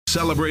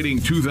Celebrating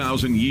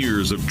 2,000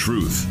 years of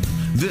truth.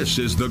 This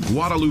is the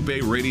Guadalupe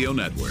Radio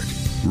Network.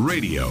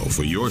 Radio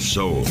for your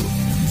soul.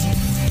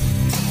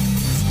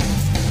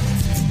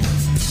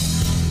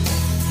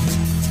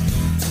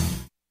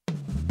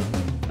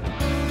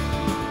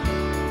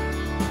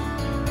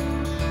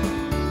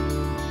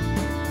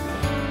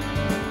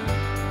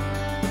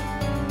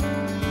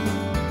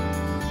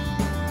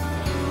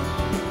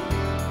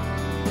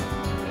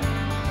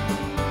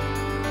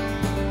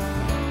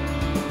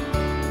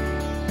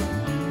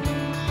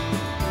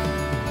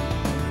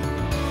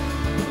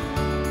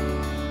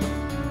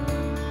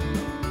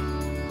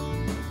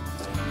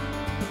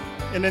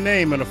 In the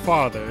name of the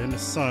Father, and the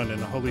Son, and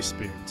the Holy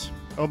Spirit.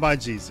 O my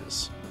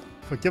Jesus,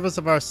 forgive us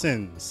of our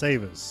sins,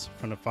 save us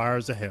from the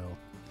fires of hell,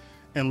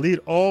 and lead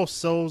all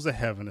souls to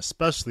heaven,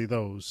 especially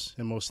those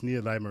in most need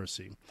of thy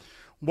mercy.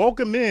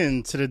 Welcome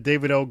in to the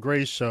David L.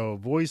 Gray Show,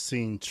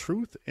 voicing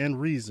truth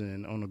and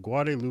reason on the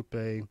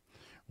Guadalupe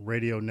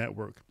Radio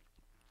Network.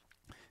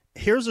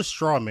 Here's a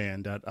straw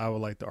man that I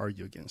would like to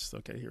argue against.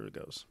 Okay, here it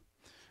goes.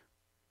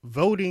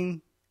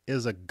 Voting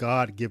is a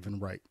God-given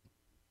right.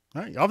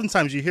 Right?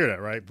 Oftentimes you hear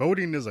that, right?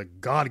 Voting is a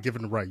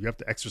God-given right. You have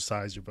to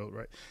exercise your vote,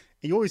 right?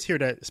 And you always hear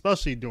that,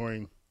 especially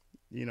during,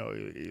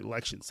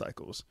 election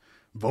cycles.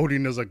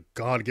 Voting is a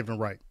God-given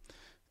right.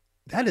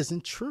 That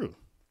isn't true.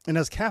 And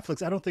as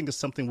Catholics, I don't think it's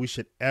something we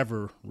should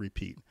ever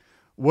repeat.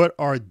 What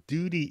our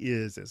duty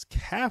is as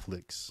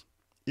Catholics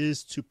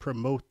is to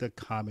promote the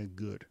common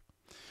good.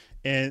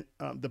 And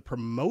the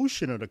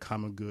promotion of the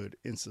common good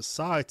in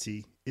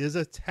society is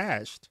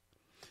attached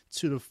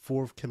to the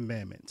fourth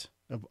commandment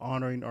of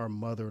honoring our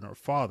mother and our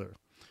father,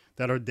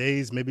 that our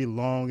days may be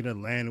long in the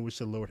land in which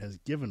the Lord has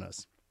given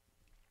us.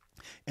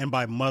 And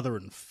by mother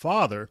and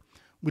father,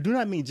 we do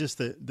not mean just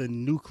the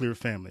nuclear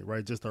family,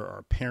 right? Just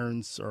our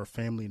parents, our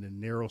family in a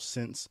narrow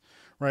sense,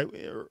 right?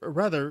 Or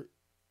rather,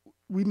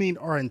 we mean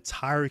our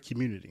entire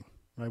community,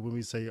 right? When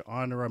we say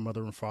honor our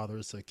mother and father,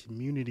 it's a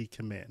community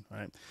command,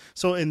 right?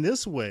 So in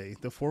this way,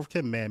 the fourth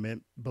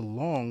commandment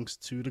belongs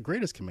to the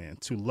greatest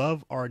command, to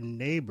love our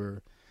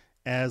neighbor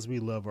as we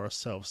love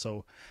ourselves.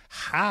 So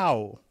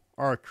how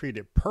our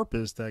created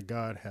purpose that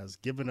God has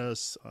given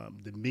us,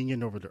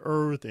 dominion over the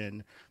earth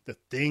and the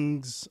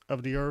things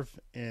of the earth,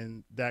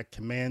 and that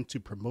command to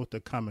promote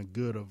the common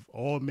good of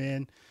all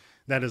men,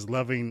 that is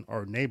loving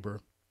our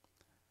neighbor,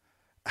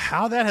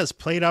 how that has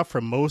played out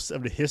for most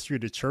of the history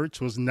of the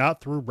church was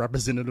not through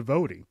representative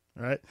voting,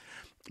 right?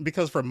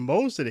 Because for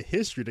most of the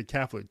history of the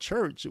Catholic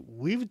Church,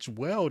 we've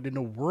dwelled in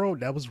a world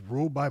that was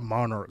ruled by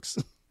monarchs.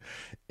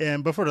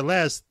 But for the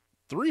last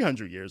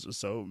 300 years or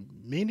so,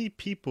 many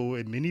people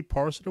in many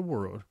parts of the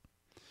world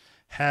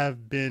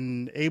have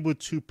been able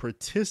to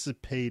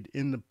participate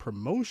in the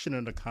promotion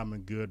of the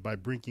common good by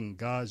bringing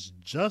God's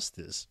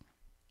justice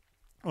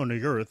on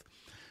the earth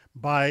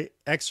by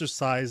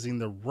exercising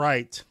the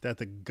right that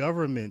the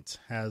government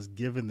has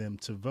given them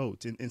to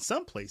vote. In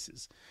some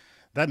places,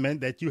 that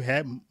meant that you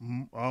had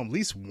at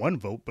least one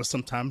vote, but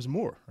sometimes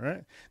more,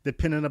 right?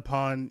 Depending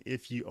upon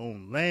if you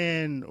own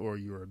land or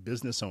you're a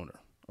business owner.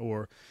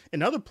 Or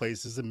in other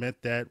places, it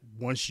meant that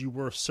once you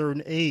were a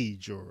certain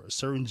age or a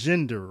certain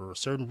gender or a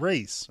certain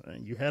race,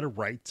 you had a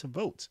right to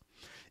vote.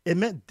 It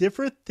meant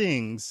different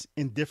things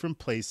in different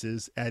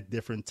places at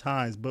different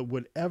times. But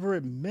whatever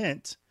it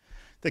meant,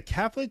 the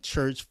Catholic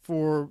Church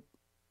for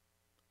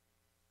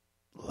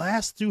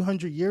last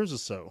 200 years or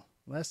so,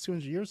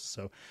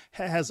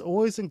 has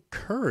always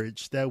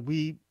encouraged that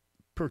we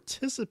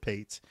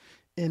participate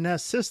in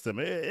that system.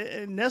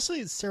 It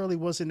necessarily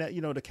wasn't that,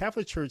 the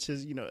Catholic Church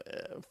is,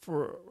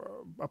 for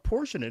a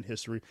portion in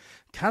history,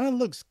 kind of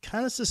looks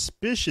kind of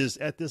suspicious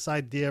at this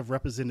idea of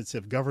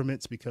representative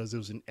governments because it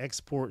was an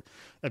export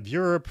of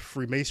Europe.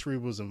 Freemasonry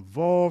was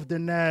involved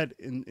in that.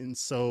 And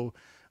so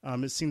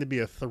it seemed to be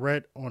a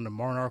threat on the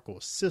monarchical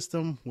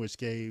system, which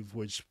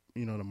the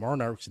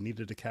monarchs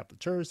needed the Catholic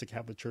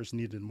Church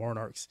needed the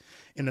monarchs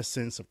in a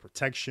sense of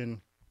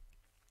protection.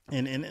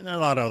 And a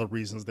lot of other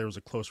reasons, there was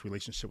a close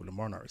relationship with the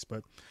monarchs.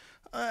 But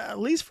at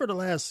least for the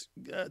last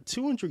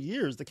 200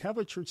 years, the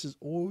Catholic Church has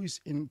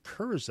always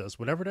encouraged us,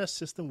 whatever that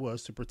system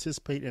was, to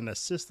participate in a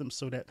system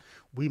so that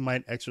we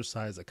might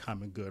exercise a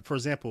common good. For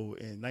example,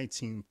 in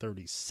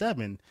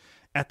 1937,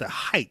 at the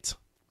height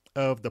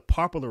of the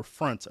Popular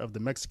Front of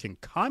the Mexican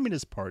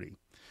Communist Party,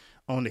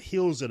 on the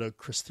heels of the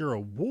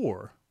Cristero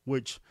War,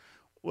 which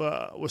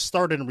was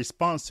started in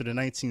response to the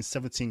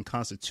 1917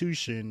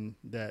 Constitution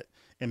that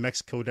in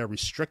Mexico that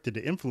restricted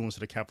the influence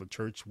of the Catholic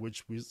Church,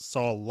 which we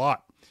saw a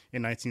lot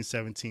in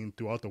 1917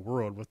 throughout the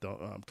world with the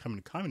coming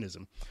to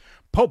communism.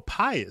 Pope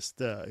Pius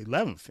XI,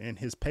 in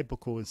his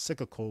papal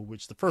encyclical,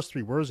 which the first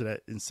three words of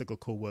that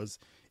encyclical was,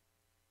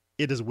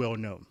 "It is well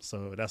known."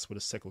 So that's what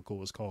encyclical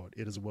was called.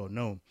 It is well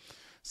known.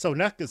 So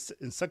that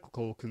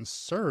encyclical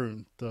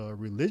concerned the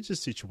religious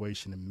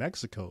situation in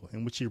Mexico,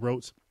 in which he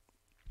wrote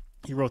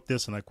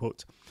this, and I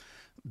quote,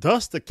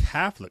 Thus a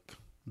Catholic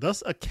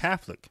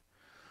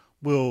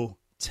will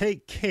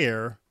take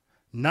care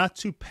not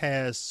to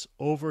pass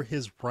over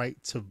his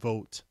right to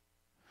vote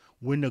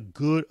when the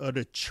good of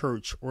the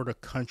church or the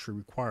country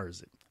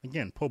requires it.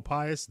 again, Pope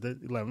Pius the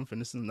 11th,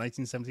 and this is the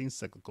 1917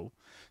 encyclical,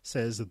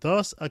 says,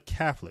 "Thus a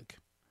Catholic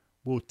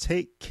will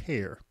take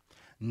care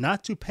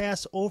not to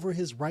pass over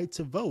his right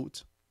to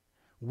vote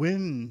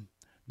when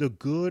the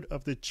good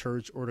of the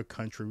church or the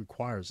country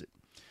requires it."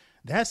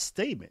 That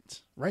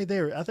statement right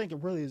there, I think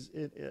it really is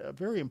a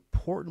very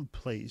important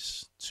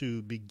place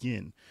to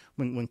begin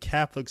when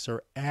Catholics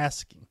are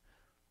asking,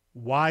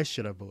 why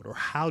should I vote or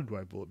how do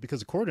I vote?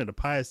 Because according to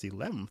Pius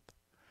XI,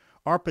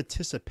 our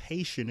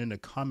participation in the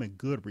common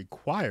good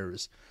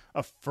requires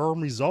a firm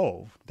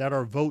resolve that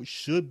our vote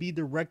should be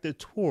directed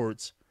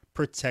towards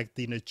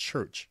protecting the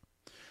church.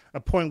 A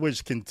point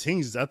which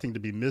continues, I think, to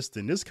be missed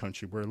in this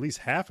country, where at least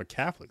half of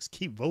Catholics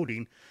keep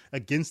voting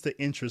against the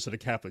interests of the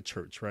Catholic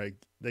Church, right?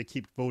 They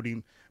keep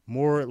voting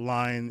more in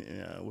line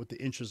with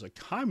the interests of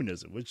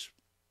communism, which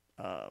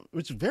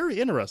is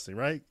very interesting,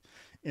 right?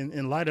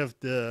 In light of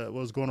what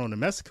was going on in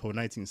Mexico in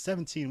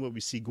 1917, what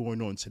we see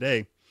going on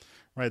today,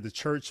 right? The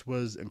church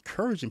was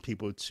encouraging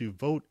people to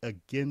vote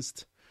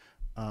against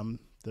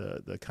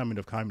the coming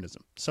of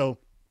communism. So,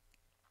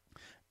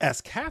 as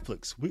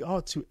Catholics, we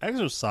ought to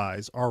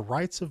exercise our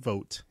right to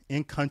vote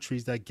in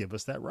countries that give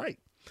us that right.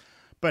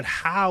 But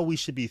how we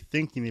should be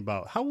thinking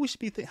about how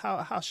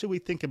should we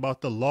think about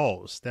the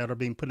laws that are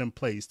being put in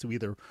place to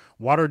either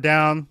water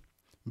down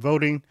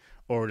voting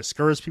or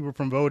discourage people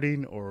from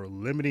voting or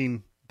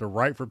limiting the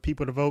right for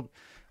people to vote?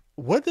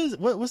 What is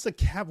the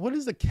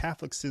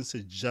Catholic sense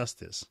of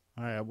justice?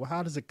 All right, well,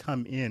 how does it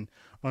come in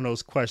on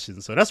those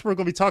questions? So that's what we're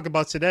going to be talking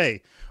about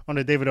today on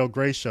the David L.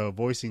 Gray Show,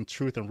 voicing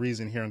truth and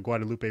reason here on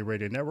Guadalupe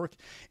Radio Network.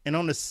 And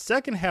on the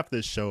second half of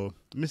the show,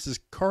 Mrs.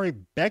 Corey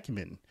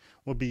Beckman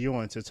will be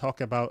on to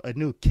talk about a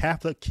new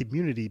Catholic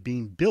community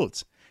being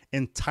built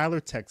in Tyler,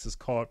 Texas,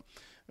 called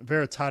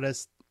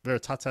Veritatis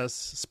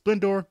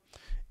Splendor.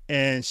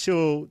 And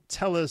she'll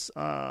tell us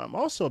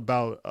also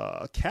about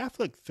a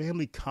Catholic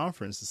family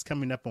conference that's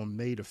coming up on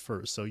May the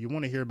 1st. So you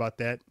want to hear about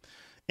that.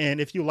 And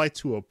if you'd like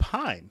to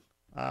opine,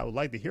 I would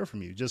like to hear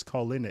from you. Just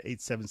call in at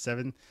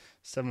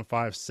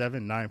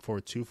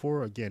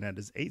 877-757-9424. Again, that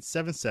is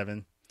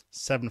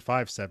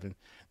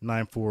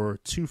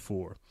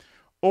 877-757-9424.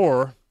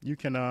 Or you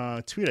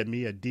can tweet at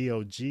me at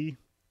DLG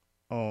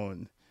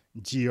on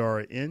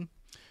GRN.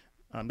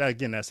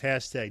 That's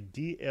hashtag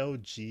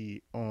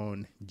DLG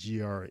on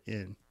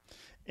GRN.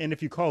 And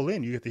if you call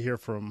in, you get to hear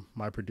from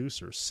my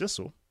producer,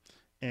 Sissel,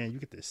 and you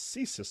get to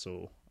see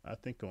Sissel, I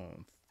think,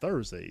 on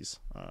Thursdays.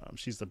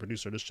 She's the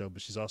producer of this show,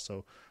 but she's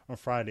also on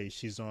Fridays.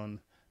 She's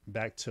on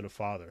Back to the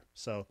Father.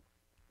 So,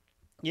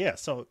 yeah.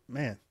 So,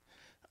 man,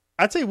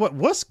 I tell you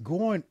what's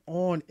going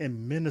on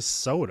in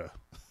Minnesota?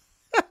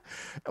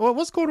 Well,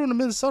 what's going on in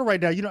Minnesota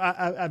right now? You know,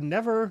 I've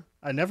never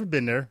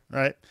been there,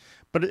 right?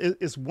 But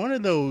it's one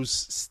of those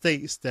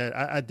states that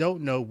I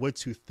don't know what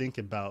to think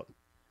about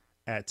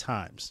at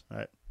times,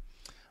 right?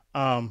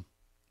 I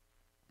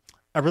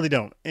really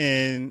don't.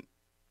 And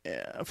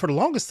for the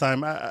longest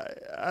time,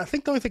 I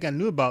think the only thing I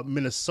knew about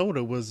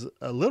Minnesota was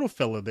a little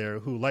fella there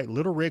who liked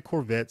little red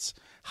Corvettes,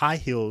 high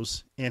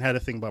heels, and had a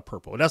thing about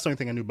purple. That's the only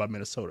thing I knew about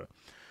Minnesota.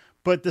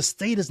 But the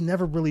state is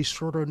never really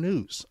short on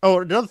news.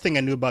 Oh, the other thing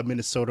I knew about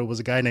Minnesota was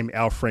a guy named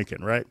Al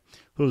Franken, right?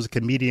 Who was a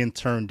comedian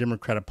turned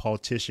Democratic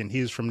politician. He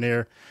was from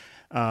there.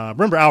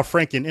 Remember, Al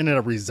Franken ended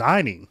up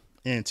resigning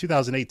in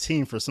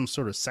 2018 for some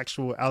sort of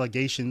sexual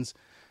allegations,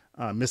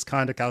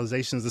 misconduct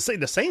allegations,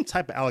 the same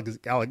type of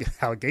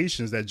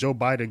allegations that Joe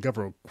Biden and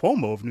Governor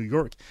Cuomo of New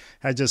York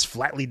had just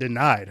flatly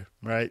denied,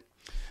 right?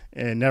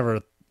 And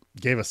never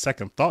gave a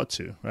second thought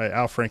to, right?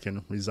 Al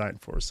Franken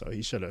resigned for, so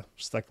he should have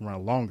stuck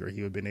around longer.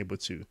 He would have been able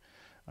to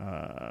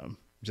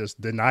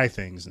just deny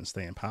things and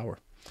stay in power.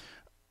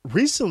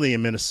 Recently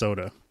in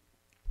Minnesota,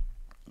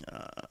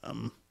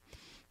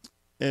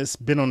 it's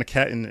been on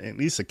in at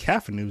least the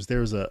Catholic news.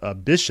 There's a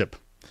bishop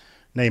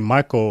named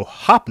Michael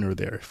Hopner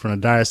there from the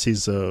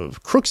Diocese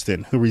of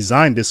Crookston who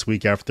resigned this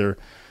week after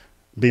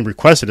being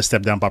requested to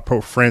step down by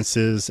Pope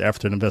Francis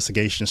after an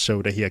investigation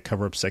showed that he had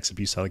covered up sex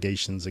abuse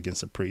allegations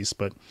against a priest.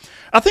 But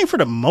I think for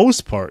the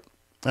most part,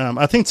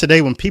 I think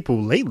today when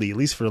people lately, at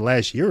least for the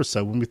last year or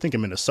so, when we think of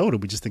Minnesota,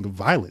 we just think of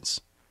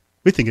violence.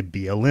 We think of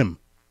BLM.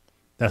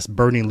 That's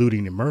burning,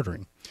 looting, and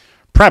murdering.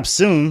 Perhaps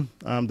soon,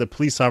 the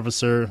police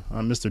officer,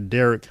 Mr.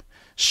 Derek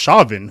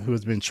Chauvin, who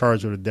has been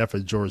charged with the death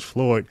of George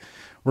Floyd,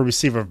 will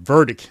receive a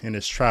verdict in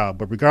his trial.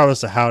 But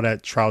regardless of how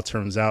that trial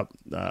turns out,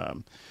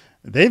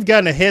 they've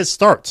gotten a head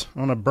start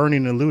on a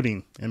burning and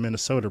looting in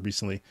Minnesota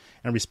recently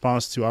in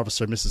response to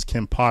Officer Mrs.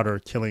 Kim Potter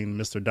killing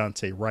Mr.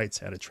 Dante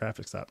Wright at a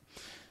traffic stop,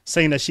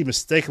 saying that she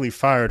mistakenly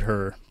fired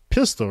her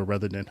pistol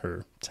rather than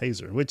her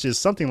taser, which is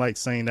something like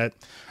saying that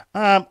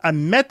I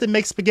meant to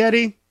make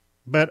spaghetti,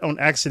 but on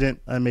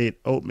accident I made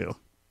oatmeal.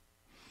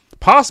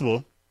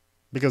 Possible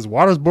because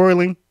water's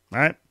boiling,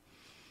 right?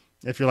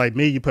 If you're like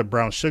me, you put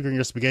brown sugar in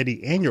your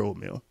spaghetti and your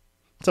oatmeal.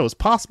 So it's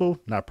possible,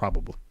 not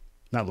probable,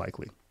 not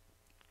likely.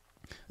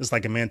 It's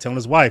like a man telling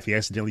his wife he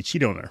accidentally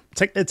cheated on her.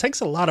 It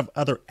takes a lot of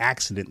other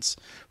accidents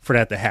for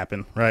that to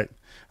happen, right?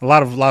 A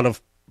lot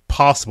of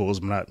possibles,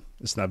 but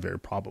it's not very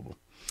probable.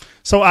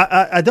 So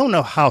I don't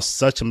know how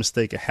such a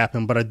mistake could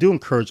happen, but I do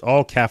encourage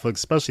all Catholics,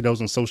 especially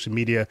those on social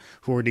media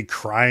who are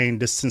decrying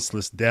this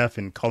senseless death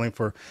and calling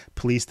for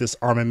police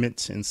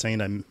disarmament and saying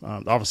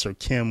that Officer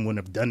Kim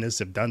wouldn't have done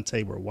this if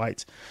Dante were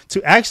white,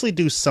 to actually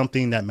do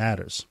something that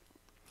matters,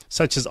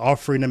 such as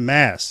offering a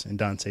mass in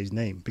Dante's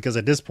name, because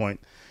at this point,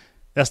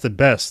 that's the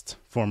best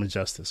form of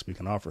justice we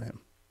can offer him.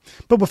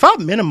 But without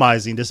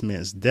minimizing this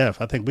man's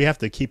death, I think we have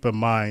to keep in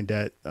mind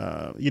that,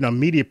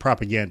 media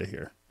propaganda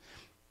here.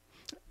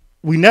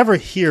 We never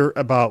hear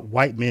about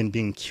white men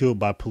being killed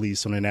by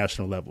police on a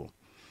national level,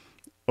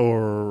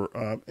 or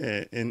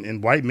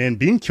and white men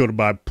being killed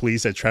by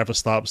police at traffic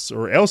stops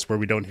or elsewhere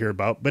we don't hear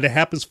about, but it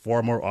happens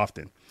far more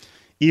often,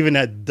 even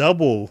at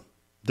double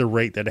the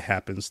rate that it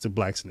happens to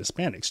blacks and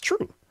Hispanics.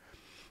 True.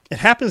 It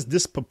happens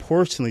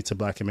disproportionately to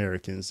black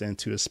Americans and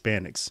to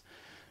Hispanics,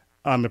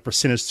 a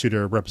percentage to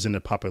their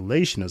represented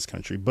population in this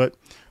country. But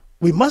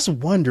we must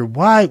wonder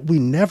why we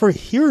never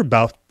hear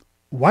about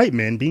white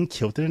men being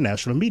killed in the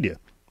national media.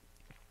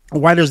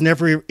 Why there's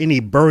never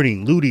any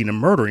burning, looting, and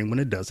murdering when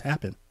it does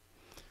happen.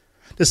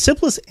 The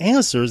simplest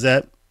answer is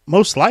that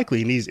most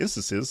likely in these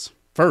instances,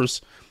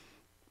 first,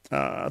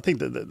 I think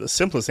the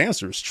simplest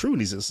answer is true in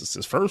these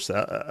instances. First,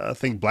 I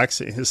think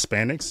blacks and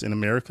Hispanics in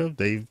America,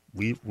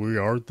 we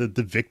are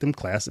the victim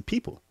class of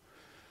people.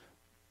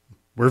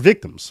 We're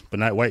victims, but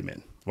not white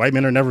men. White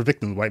men are never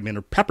victims. White men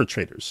are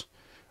perpetrators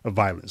of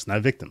violence,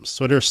 not victims.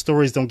 So their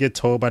stories don't get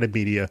told by the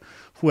media,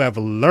 who have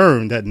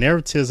learned that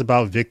narratives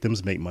about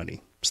victims make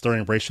money.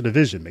 Stirring racial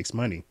division makes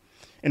money,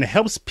 and it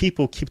helps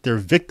people keep their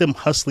victim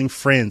hustling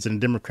friends in the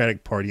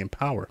Democratic Party in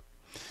power.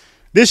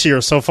 This year,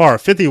 so far,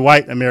 50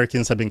 white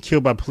Americans have been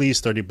killed by police,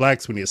 30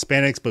 blacks, 20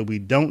 Hispanics, but we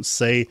don't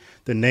say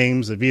the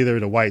names of either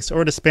the whites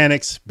or the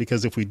Hispanics,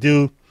 because if we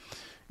do,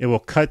 it will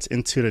cut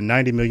into the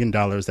 $90 million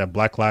that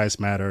Black Lives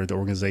Matter, the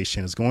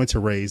organization, is going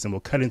to raise, and will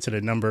cut into the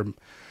number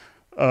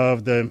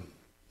of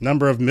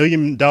 $1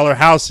 million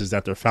houses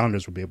that their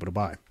founders will be able to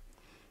buy.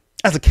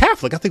 As a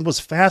Catholic, I think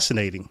what's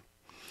fascinating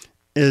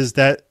is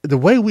that the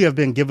way we have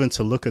been given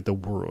to look at the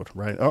world,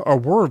 right? Our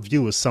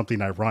worldview is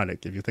something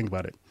ironic, if you think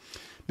about it,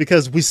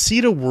 because we see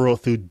the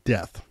world through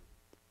death.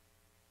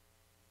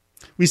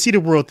 We see the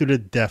world through the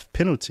death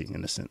penalty,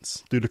 in a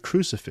sense, through the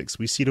crucifix.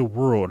 We see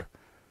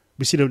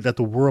that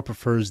the world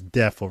prefers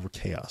death over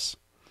chaos.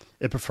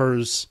 It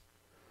prefers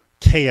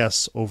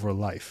chaos over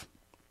life.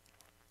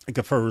 It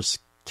prefers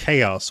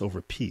chaos over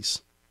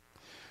peace.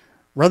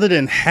 Rather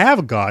than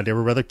have God, they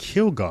would rather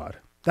kill God.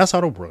 That's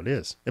how the world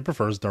is. It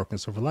prefers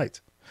darkness over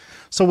light.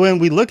 So when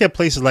we look at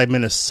places like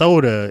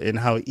Minnesota and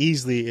how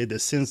easily it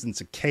descends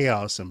into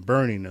chaos and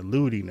burning and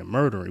looting and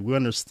murdering, we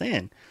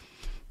understand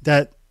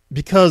that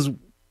because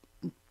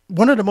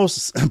one of the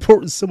most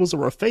important symbols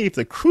of our faith,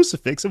 the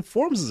crucifix,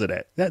 informs us of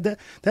that.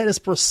 That is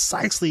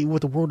precisely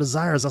what the world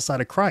desires outside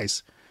of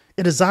Christ.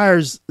 The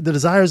desires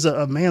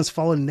of man's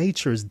fallen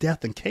nature is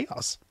death and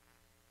chaos.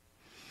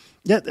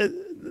 Yet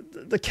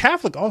the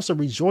Catholic also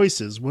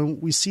rejoices when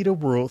we see the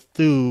world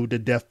through the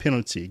death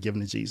penalty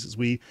given to Jesus.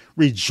 We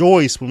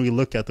rejoice when we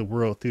look at the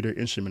world through the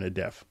instrument of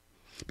death,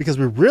 because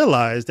we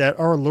realize that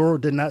our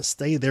Lord did not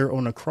stay there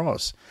on the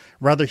cross.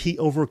 Rather, he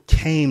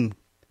overcame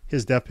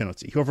his death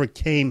penalty. He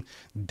overcame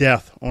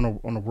death on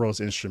the world's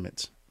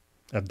instrument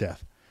of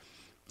death.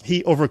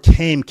 He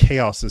overcame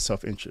chaos and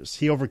self-interest.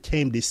 He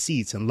overcame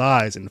deceits and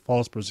lies and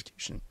false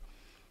persecution.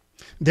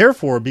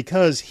 Therefore,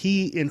 because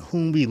he in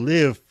whom we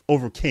live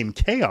overcame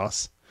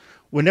chaos,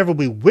 whenever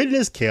we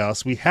witness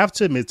chaos, we have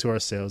to admit to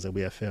ourselves that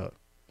we have failed.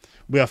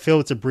 We have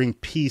failed to bring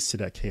peace to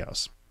that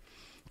chaos.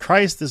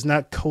 Christ does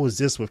not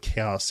coexist with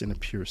chaos in a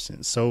pure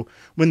sense. So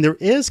when there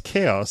is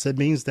chaos, it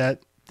means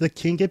that the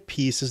King of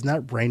Peace is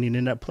not reigning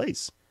in that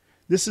place.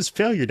 This is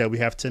failure that we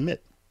have to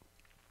admit.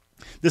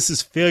 This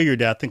is failure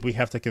that I think we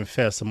have to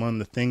confess among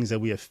the things that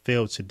we have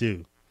failed to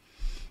do.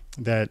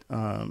 That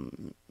I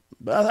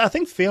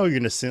think failure,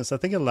 in a sense, I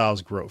think it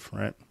allows growth,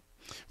 right?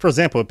 For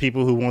example,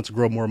 people who want to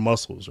grow more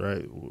muscles,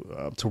 right?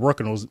 To work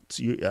on those,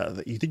 you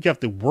think you have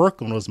to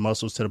work on those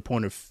muscles to the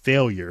point of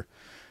failure.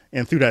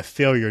 And through that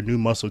failure, new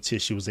muscle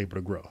tissue was able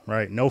to grow,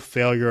 right? No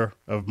failure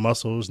of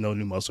muscles, no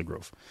new muscle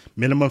growth.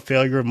 Minimum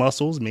failure of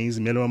muscles means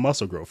minimum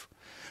muscle growth.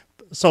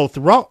 So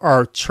throughout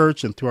our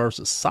church and through our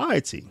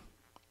society,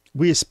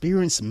 we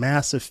experience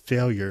massive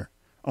failure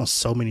on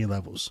so many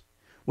levels,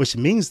 which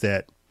means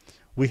that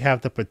we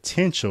have the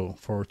potential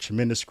for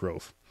tremendous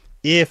growth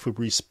if we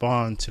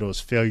respond to those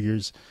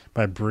failures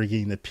by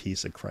bringing the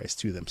peace of Christ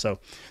to them. So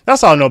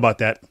that's all I know about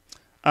that.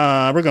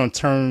 We're going to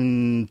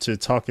turn to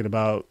talking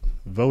about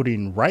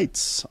voting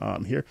rights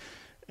here,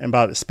 and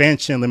about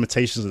expansion,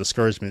 limitations, and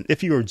discouragement.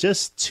 If you are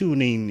just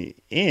tuning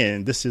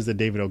in, this is the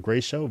David L.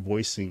 Gray Show,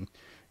 voicing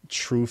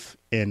truth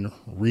and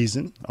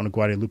reason on the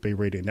Guadalupe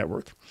Radio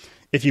Network.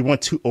 If you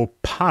want to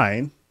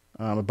opine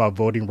about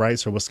voting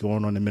rights or what's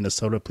going on in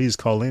Minnesota, please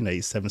call in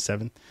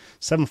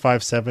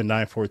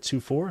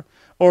 877-757-9424,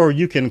 or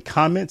you can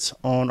comment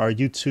on our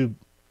YouTube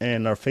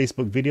and our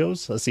Facebook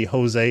videos. Let's see,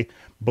 Jose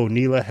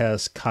Bonilla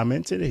has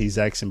commented. He's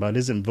asking about,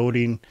 isn't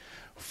voting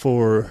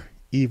for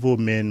evil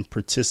men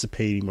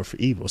participating more for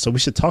evil. So we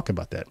should talk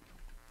about that.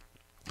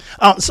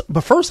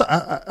 But first,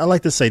 I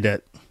like to say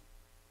that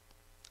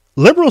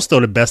liberals throw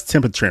the best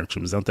temper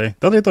tantrums, don't they?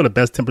 Don't they throw the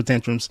best temper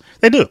tantrums?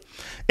 They do.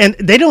 And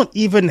they don't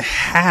even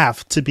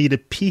have to be the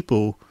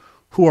people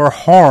who are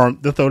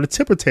harmed to throw the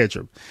temper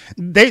tantrum.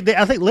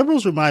 I think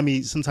liberals remind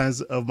me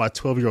sometimes of my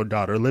 12-year-old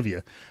daughter,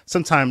 Olivia.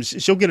 Sometimes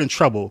she'll get in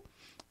trouble,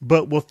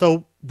 but will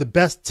throw the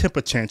best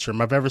temper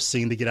tantrum I've ever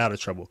seen to get out of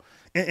trouble.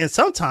 And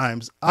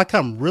sometimes I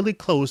come really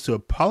close to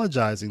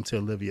apologizing to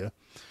Olivia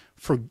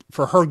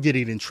for her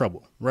getting in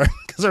trouble, right?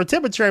 Because her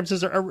temper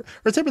tantrums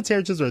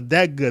are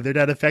that good. They're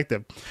that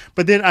effective.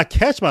 But then I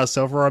catch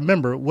myself or I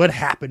remember what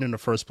happened in the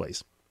first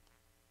place.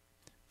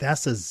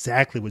 That's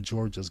exactly what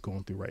Georgia's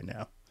going through right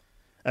now.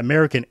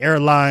 American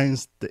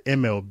Airlines, the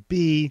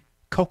MLB,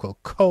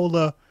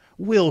 Coca-Cola,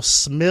 Will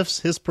Smith's,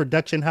 his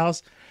production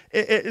house,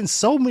 and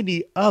so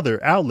many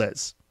other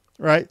outlets,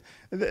 right?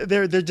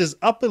 They're just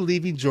up and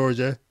leaving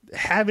Georgia,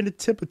 having a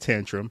temper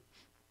tantrum,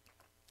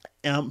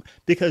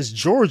 because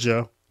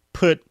Georgia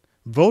put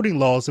voting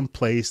laws in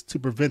place to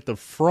prevent the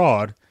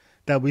fraud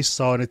that we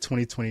saw in the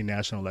 2020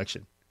 national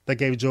election that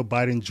gave Joe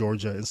Biden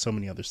Georgia and so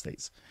many other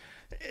states.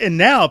 And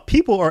now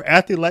people are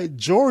acting like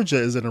Georgia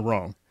is in the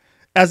wrong,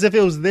 as if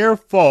it was their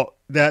fault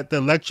that the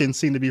election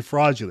seemed to be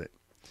fraudulent.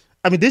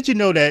 I mean, did you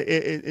know that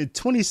in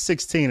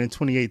 2016 and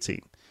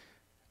 2018,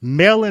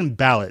 mail-in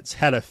ballots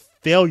had a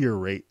failure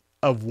rate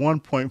of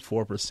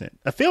 1.4%,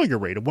 a failure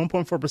rate of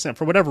 1.4%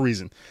 for whatever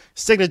reason,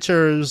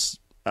 signatures,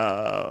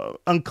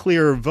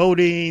 unclear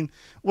voting,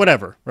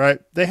 whatever, right?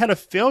 They had a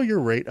failure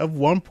rate of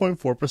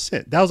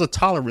 1.4%. That was a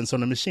tolerance on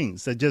the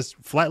machines that just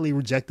flatly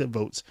rejected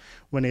votes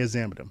when they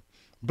examined them.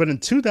 But in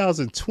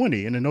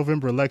 2020, in the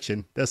November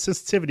election, the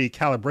sensitivity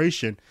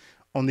calibration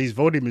on these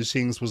voting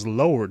machines was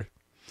lowered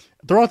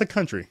throughout the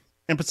country,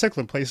 in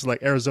particular in places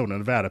like Arizona,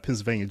 Nevada,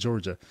 Pennsylvania,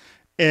 Georgia.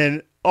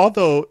 And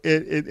although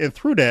it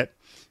through that,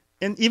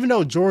 and even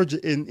though in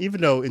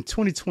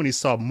 2020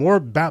 saw more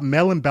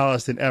mail-in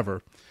ballots than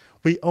ever,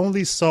 we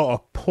only saw a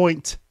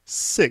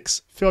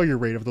 0.6 failure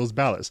rate of those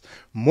ballots.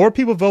 More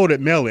people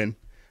voted mail-in,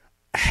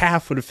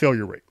 half of the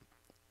failure rate.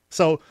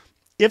 So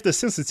if the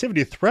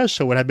sensitivity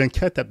threshold had been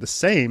kept at the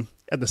same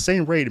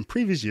rate in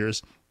previous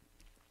years,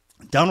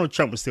 Donald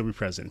Trump would still be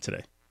president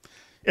today.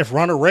 If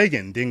Ronald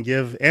Reagan didn't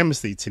give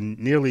amnesty to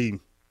nearly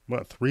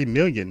 3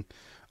 million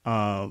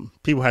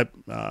people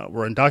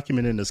were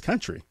undocumented in this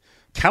country,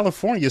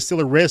 California is still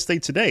a red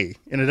state today,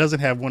 and it doesn't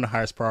have one of the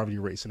highest poverty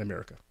rates in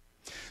America.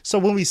 So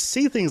when we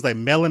see things like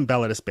mail-in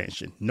ballot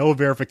expansion, no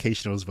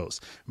verification of those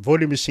votes,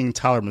 voting machine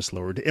tolerance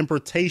lowered, the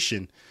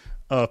importation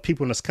of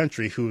people in this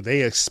country who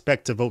they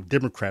expect to vote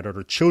Democrat or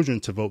their children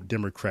to vote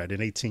Democrat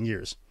in 18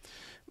 years,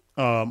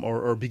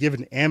 or be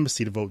given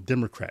amnesty to vote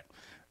Democrat,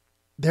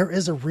 there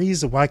is a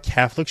reason why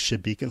Catholics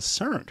should be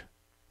concerned,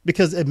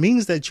 because it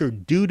means that your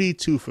duty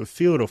to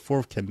fulfill the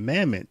fourth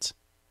commandment,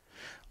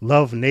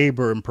 love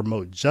neighbor and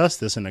promote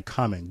justice and the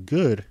common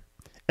good,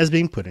 is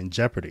being put in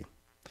jeopardy.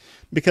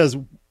 Because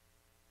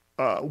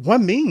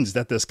one means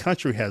that this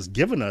country has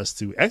given us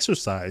to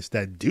exercise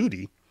that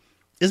duty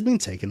is being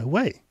taken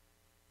away.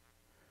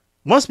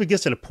 Once we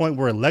get to the point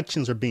where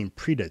elections are being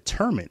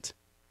predetermined,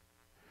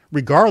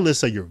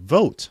 regardless of your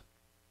vote,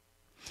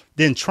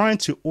 then trying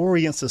to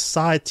orient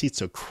society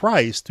to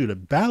Christ through the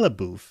ballot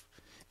booth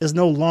is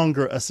no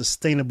longer a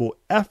sustainable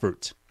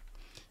effort.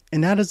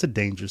 And that is a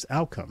dangerous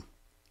outcome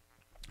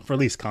for at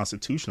least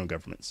constitutional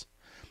governments.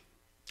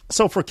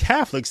 So for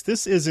Catholics,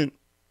 this isn't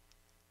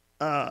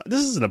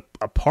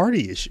a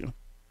party issue.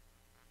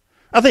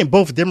 I think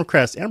both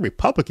Democrats and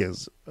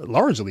Republicans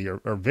largely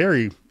are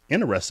very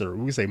interested, or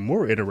we say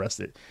more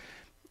interested,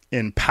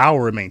 in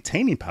power and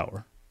maintaining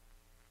power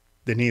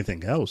than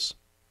anything else.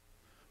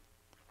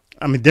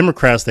 I mean,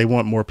 Democrats, they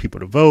want more people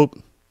to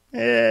vote.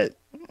 It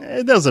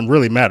doesn't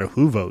really matter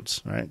who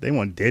votes, right? They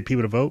want dead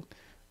people to vote,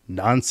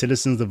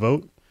 non-citizens to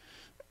vote,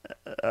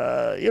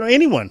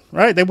 anyone,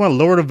 right? They want to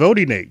lower the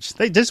voting age.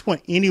 They just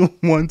want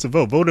anyone to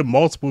vote in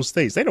multiple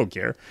states. They don't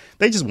care.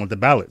 They just want the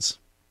ballots,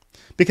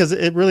 because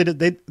they really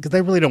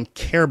don't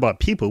care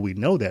about people. We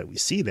know that. We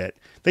see that.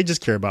 They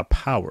just care about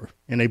power,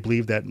 and they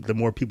believe that the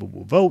more people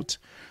will vote,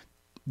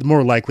 the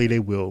more likely they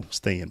will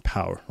stay in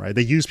power, right?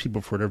 They use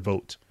people for their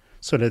vote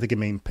so that they can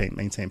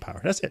maintain power.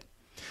 That's it.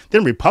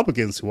 Then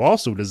Republicans, who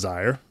also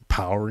desire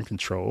power and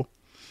control,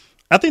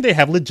 I think they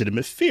have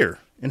legitimate fear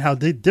in how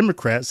the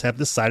Democrats have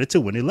decided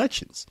to win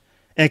elections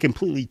and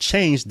completely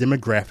change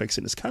demographics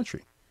in this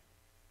country.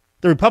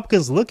 The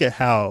Republicans look at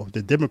how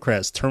the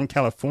Democrats turned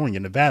California,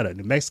 Nevada,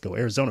 New Mexico,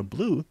 Arizona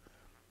blue,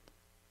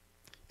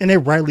 and they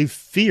rightly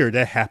fear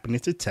that happening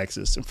to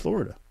Texas and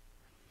Florida.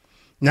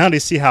 Now they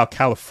see how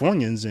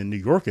Californians and New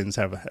Yorkers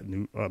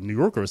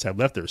have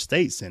left their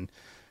states, and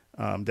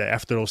that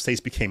after those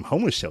states became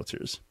homeless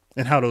shelters,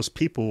 and how those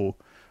people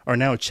are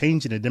now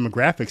changing the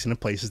demographics in the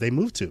places they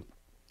moved to.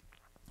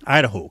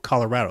 Idaho,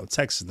 Colorado,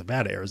 Texas,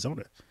 Nevada,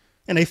 Arizona.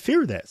 And they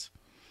fear that.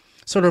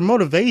 So their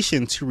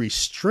motivation to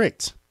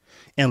restrict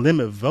and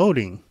limit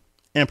voting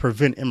and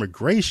prevent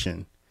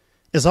immigration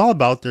It's all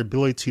about their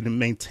ability to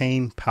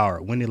maintain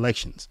power, win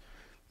elections.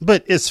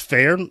 But it's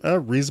fair, a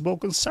reasonable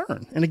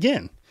concern. And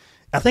again,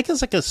 I think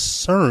it's a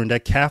concern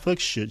that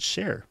Catholics should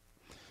share.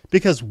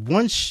 Because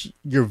once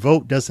your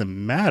vote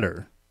doesn't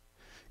matter,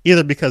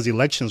 either because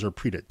elections are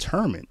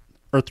predetermined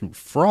or through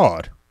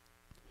fraud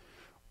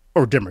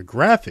or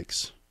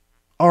demographics,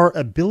 our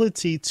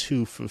ability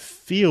to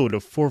fulfill the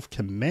fourth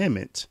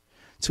commandment,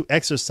 to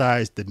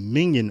exercise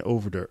dominion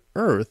over the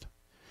earth,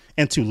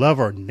 and to love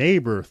our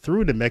neighbor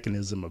through the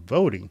mechanism of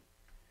voting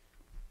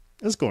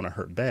is going to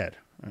hurt bad.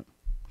 Right?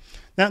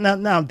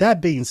 Now,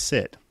 that being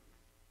said,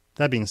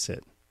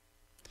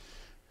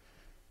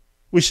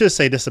 we should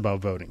say this about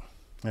voting,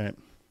 right?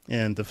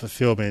 And the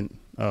fulfillment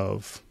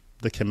of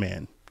the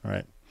command,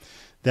 right?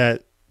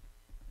 That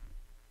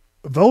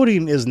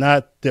voting is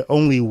not the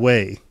only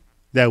way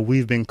that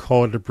we've been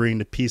called to bring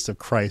the peace of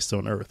Christ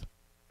on earth.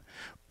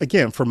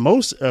 Again, for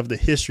most of the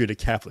history of the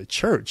Catholic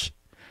Church,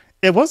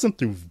 it wasn't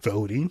through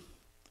voting.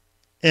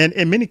 And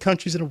in many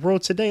countries in the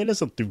world today, it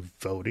isn't through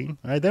voting.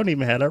 Right? They don't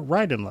even have that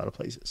right in a lot of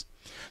places.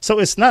 So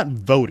it's not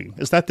voting.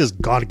 It's not this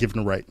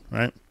God-given right,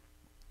 right?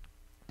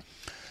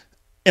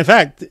 In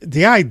fact,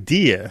 the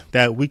idea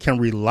that we can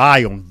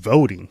rely on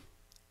voting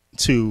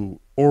to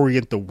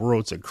orient the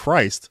world to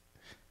Christ,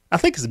 I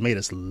think has made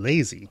us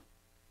lazy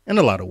in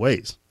a lot of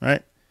ways,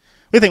 right?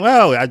 We think,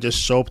 well, I just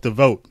show up to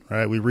vote,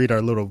 right? We read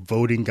our little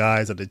voting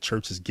guides that the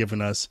church has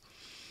given us.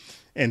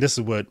 And this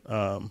is what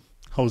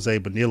Jose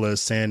Bonilla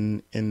is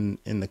saying in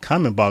the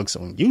comment box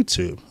on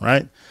YouTube,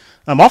 right?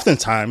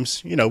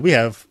 Oftentimes, we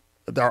have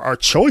our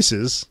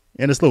choices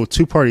in this little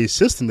two-party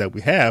system that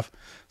we have.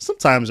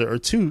 Sometimes there are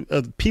two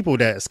people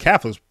that as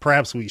Catholics,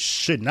 perhaps we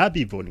should not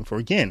be voting for.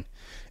 Again,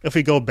 if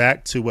we go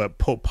back to what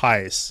Pope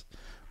Pius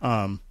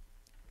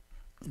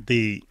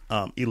the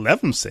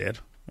 11th said,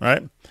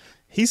 right?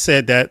 He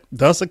said that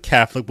thus a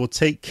Catholic will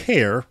take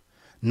care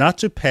not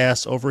to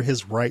pass over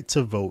his right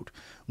to vote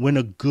when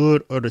a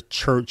good or the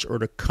church or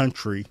the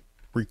country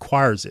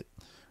requires it,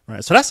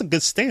 right? So that's a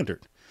good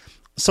standard.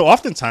 So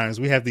oftentimes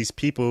we have these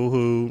people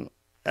who,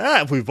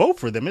 if we vote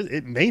for them,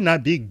 it may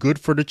not be good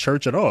for the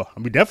church at all.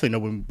 And we definitely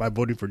know by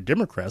voting for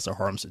Democrats, it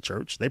harms the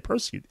church. They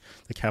persecute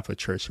the Catholic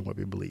Church and what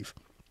we believe.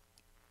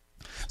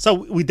 So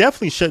we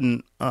definitely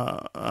shouldn't,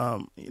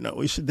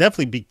 we should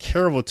definitely be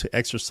careful to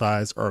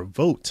exercise our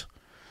vote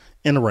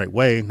in the right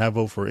way, not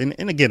vote for, and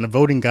again, the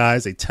voting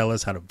guys, they tell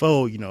us how to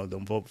vote,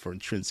 don't vote for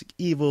intrinsic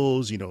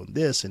evils,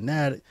 this and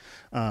that.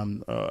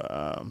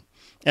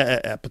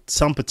 At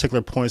some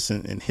particular points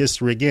in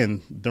history,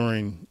 again,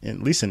 at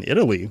least in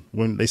Italy,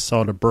 when they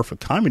saw the birth of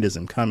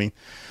communism coming,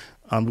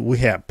 we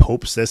had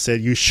popes that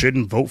said you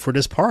shouldn't vote for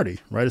this party,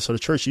 right? So the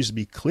church used to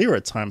be clear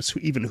at times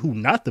who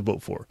not to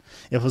vote for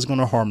if it was going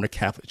to harm the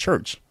Catholic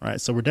Church,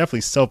 right? So we're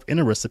definitely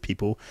self-interested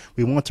people.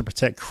 We want to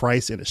protect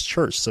Christ and his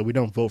church, so we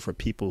don't vote for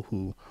people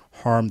who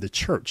harm the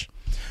church.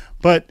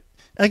 But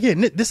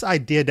again, this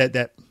idea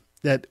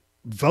that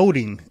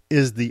voting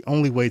is the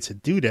only way to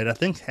do that, I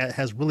think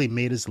has really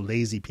made us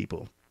lazy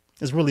people.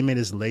 It's really made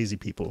us lazy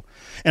people.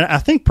 And I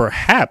think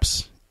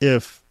perhaps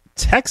if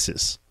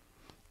Texas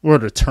were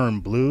to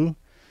turn blue,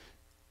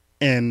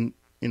 and,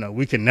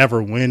 we can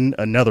never win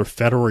another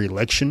federal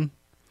election,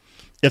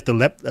 if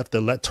the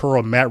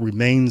electoral map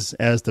remains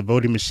as the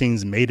voting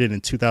machines made it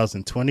in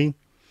 2020,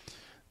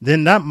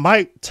 then that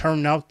might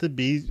turn out to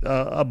be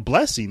a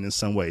blessing in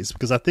some ways,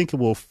 because I think it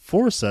will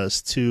force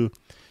us to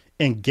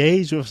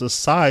engage with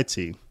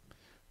society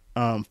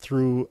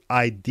through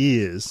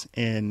ideas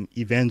and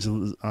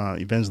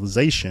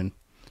evangelization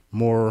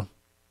more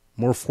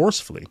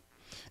forcefully,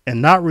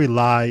 and not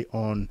rely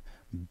on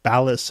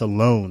ballots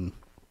alone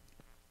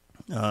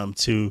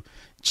to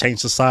change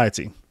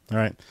society. All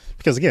right.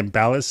 Because again,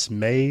 ballots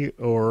may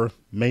or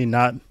may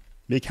not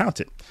be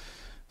counted.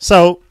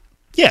 So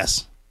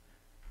yes,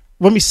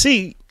 when we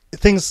see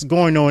things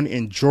going on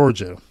in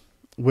Georgia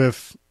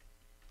with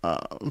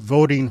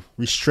voting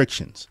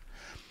restrictions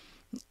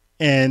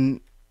and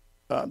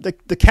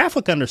the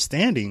Catholic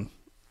understanding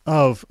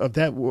of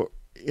that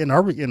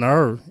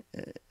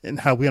in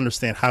how we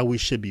understand how we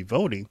should be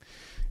voting,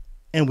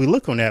 and we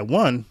look on that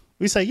one,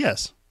 we say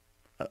yes.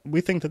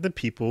 We think that the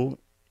people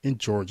in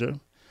Georgia,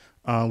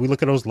 we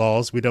look at those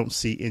laws, we don't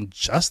see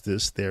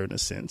injustice there in a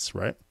sense,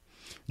 right?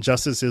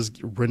 Justice is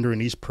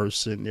rendering each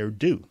person their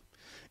due.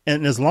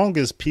 And as long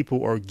as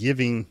people are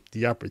giving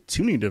the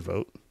opportunity to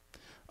vote,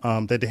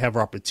 that they have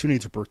opportunity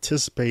to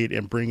participate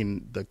in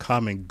bringing the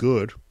common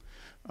good,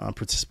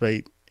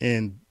 participate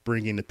in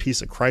bringing the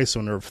peace of Christ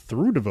on earth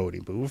through the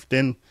voting booth,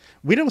 then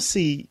we don't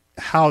see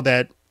how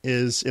that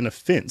is an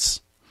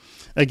offense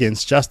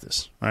against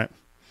justice, right?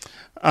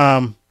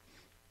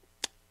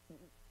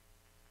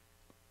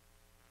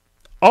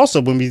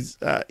 Also, when we,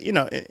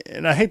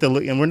 and I hate to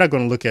look, and we're not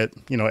going to look at,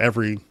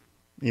 every,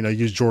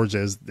 use Georgia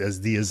as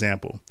the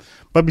example,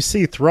 but we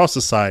see throughout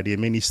society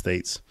in many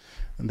states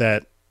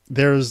that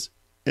there's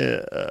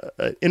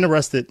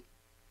interested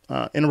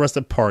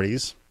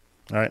parties,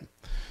 right,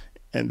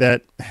 and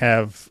that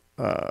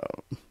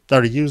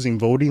are using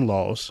voting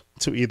laws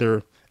to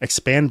either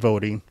expand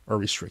voting or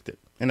restrict it.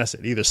 And that's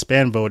it, either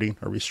span voting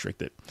or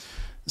restrict it.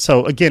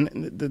 So again,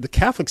 the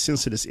Catholic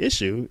sense of this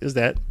issue is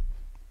that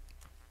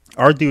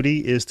our duty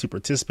is to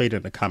participate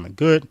in the common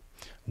good.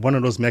 One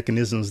of those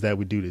mechanisms that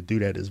we do to do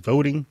that is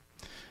voting.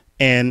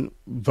 And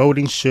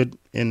voting should,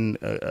 in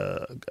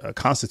a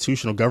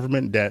constitutional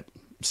government that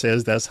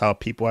says that's how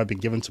people have been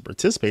given to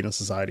participate in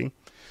society,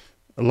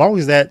 as long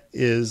as that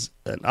is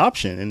an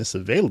option and it's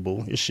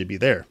available, it should be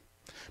there.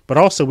 But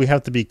also we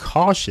have to be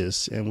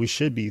cautious, and we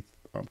should be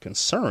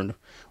concerned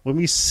when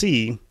we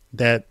see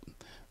that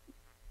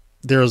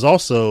there is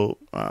also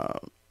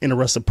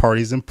interested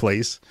parties in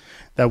place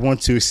that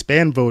want to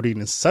expand voting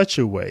in such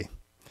a way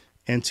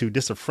and to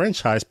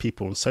disenfranchise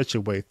people in such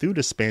a way through the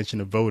expansion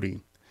of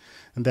voting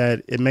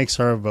that it makes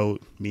our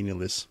vote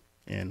meaningless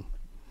and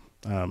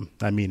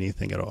not mean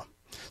anything at all.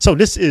 So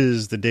this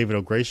is the David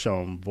O. Gray Show.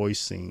 I'm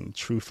voicing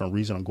truth from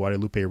reason on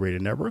Guadalupe Radio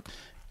Network.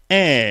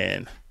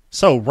 And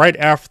so right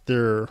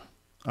after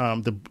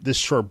this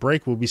short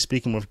break, we'll be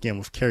speaking with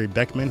Carrie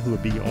Beckman, who will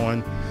be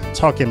on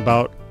talking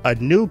about a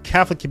new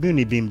Catholic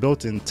community being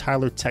built in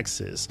Tyler,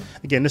 Texas.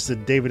 Again, this is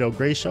the David O.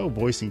 Gray Show,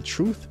 voicing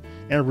truth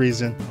and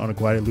reason on the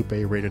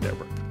Guadalupe Radio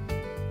Network.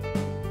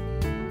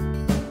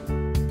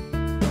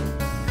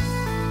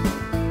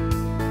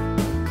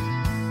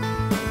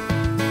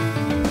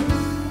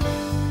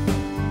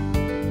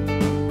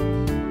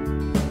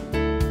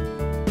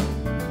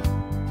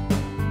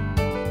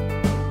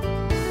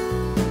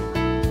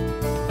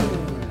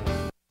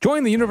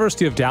 Join the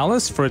University of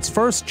Dallas for its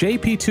first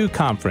JP2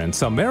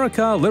 conference,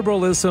 America,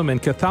 Liberalism,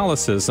 and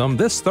Catholicism,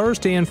 this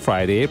Thursday and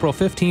Friday, April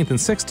 15th and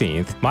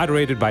 16th,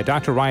 moderated by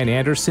Dr. Ryan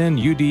Anderson,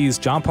 UD's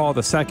John Paul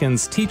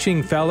II's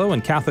Teaching Fellow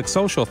in Catholic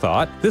Social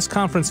Thought. This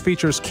conference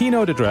features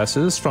keynote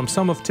addresses from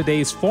some of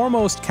today's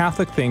foremost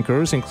Catholic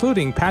thinkers,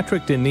 including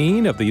Patrick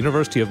Deneen of the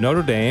University of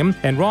Notre Dame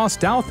and Ross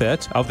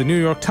Douthat of the New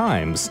York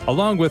Times,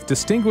 along with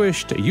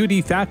distinguished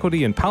UD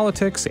faculty in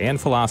politics and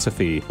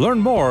philosophy. Learn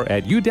more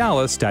at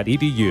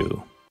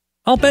udallas.edu.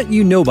 I'll bet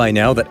you know by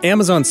now that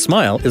Amazon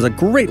Smile is a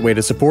great way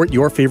to support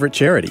your favorite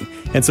charity.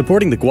 And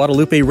supporting the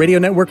Guadalupe Radio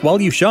Network while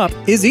you shop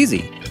is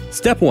easy.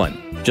 Step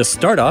 1. Just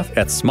start off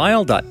at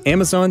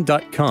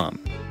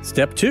smile.amazon.com.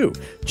 Step 2.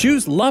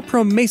 Choose La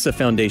Promesa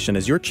Foundation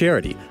as your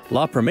charity.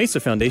 La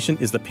Promesa Foundation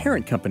is the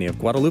parent company of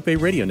Guadalupe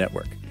Radio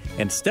Network.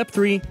 And Step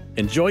 3.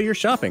 Enjoy your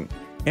shopping.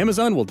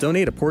 Amazon will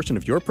donate a portion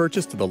of your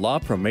purchase to the La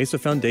Promesa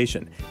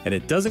Foundation, and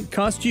it doesn't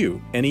cost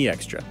you any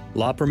extra.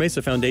 La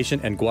Promesa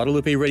Foundation and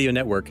Guadalupe Radio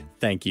Network,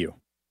 thank you.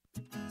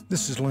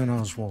 This is Len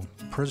Oswald,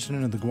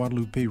 president of the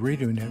Guadalupe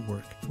Radio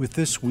Network, with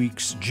this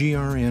week's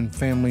GRN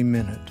Family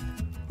Minute.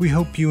 We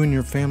hope you and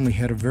your family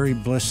had a very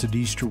blessed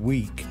Easter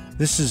week.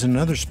 This is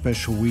another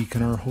special week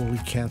in our Holy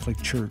Catholic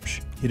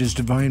Church. It is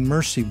Divine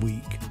Mercy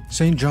Week.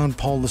 St. John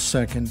Paul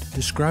II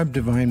described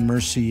Divine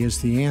Mercy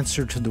as the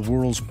answer to the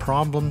world's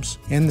problems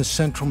and the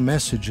central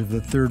message of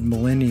the third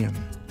millennium.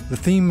 The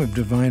theme of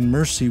Divine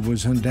Mercy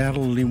was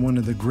undoubtedly one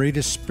of the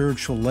greatest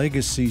spiritual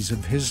legacies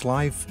of his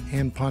life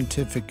and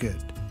pontificate.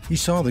 He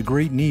saw the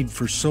great need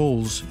for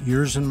souls,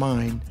 yours and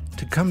mine,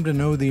 to come to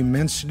know the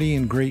immensity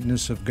and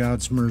greatness of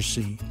God's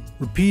mercy.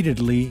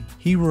 Repeatedly,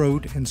 he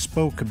wrote and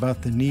spoke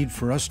about the need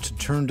for us to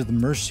turn to the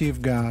mercy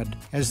of God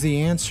as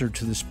the answer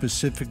to the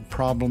specific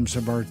problems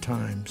of our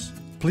times.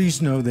 Please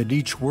know that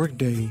each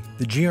workday,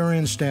 the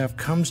GRN staff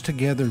comes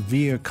together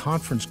via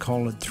conference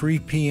call at 3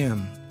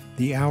 p.m.,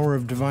 the hour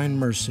of Divine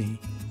Mercy,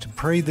 to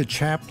pray the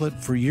chaplet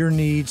for your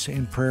needs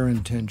and prayer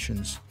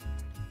intentions.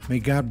 May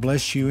God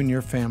bless you and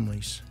your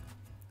families.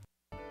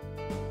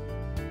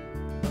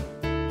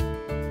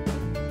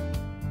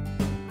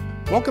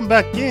 Welcome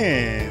back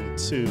in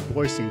to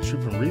Voicing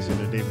Truth and Reason,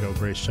 the David O.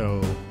 Gray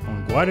Show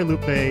on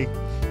Guadalupe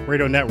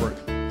Radio Network.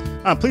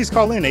 Please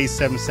call in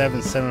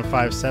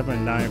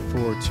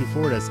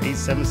 877-757-9424. That's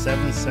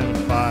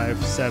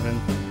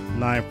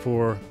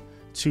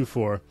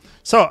 877-757-9424.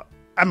 So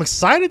I'm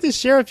excited to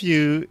share with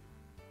you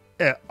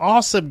an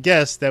awesome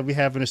guest that we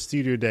have in the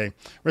studio today.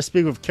 We're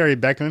speaking with Carrie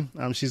Beckman.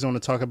 She's going to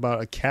talk about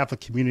a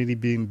Catholic community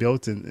being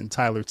built in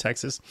Tyler,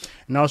 Texas.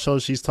 And also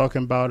she's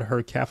talking about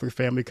her Catholic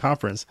Family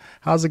Conference.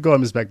 How's it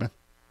going, Ms. Beckman?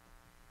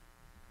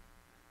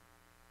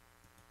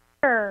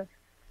 Sure.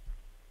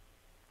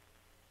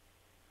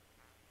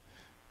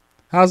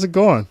 How's it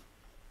going?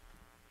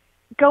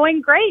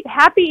 Going great.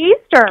 Happy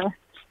Easter.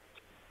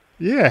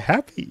 Yeah,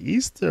 happy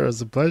Easter.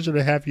 It's a pleasure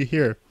to have you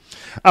here.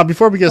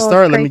 Before we get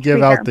started, let me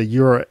give out the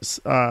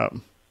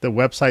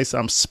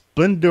websites.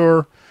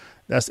 Splendor,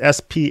 that's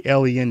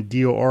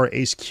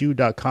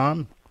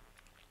SPLENDORHQ.com,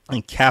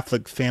 and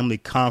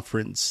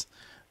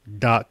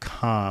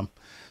CatholicFamilyConference.com.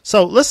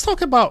 So let's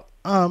talk about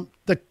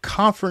the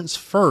conference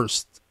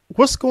first.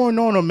 What's going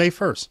on May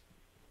 1st?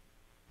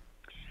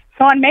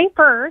 So on May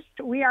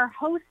 1st, we are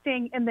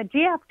hosting in the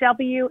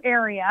DFW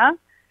area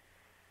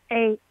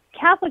a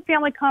Catholic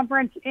Family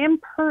Conference in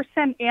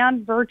person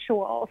and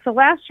virtual. So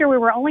last year we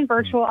were only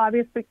virtual,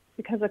 obviously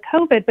because of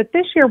COVID, but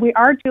this year we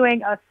are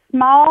doing a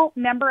small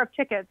number of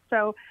tickets.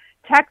 So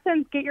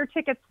Texans, get your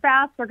tickets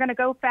fast. They're going to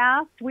go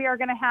fast. We are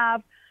going to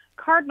have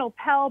Cardinal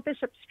Pell,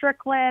 Bishop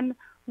Strickland,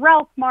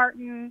 Ralph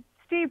Martin,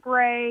 Steve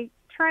Ray,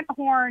 Trent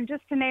Horn,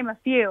 just to name a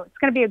few. It's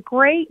going to be a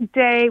great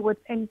day with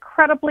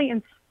incredibly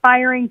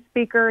inspiring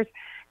speakers,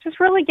 just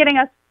really getting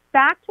us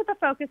back to the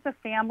focus of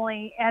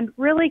family and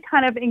really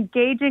kind of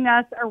engaging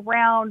us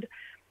around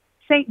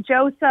St.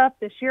 Joseph,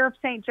 this year of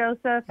St.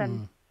 Joseph,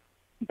 and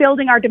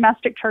building our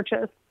domestic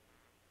churches.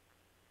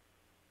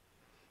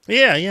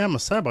 Yeah, I'm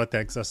excited about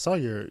that because I saw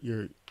your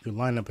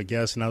lineup of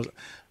guests, and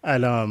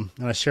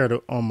I shared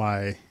it on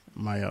my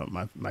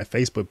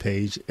Facebook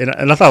page, and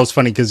I thought it was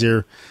funny because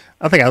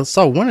I think I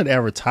saw one of the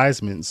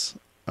advertisements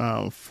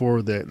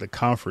for the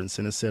conference,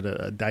 and it said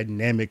a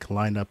dynamic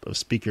lineup of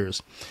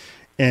speakers,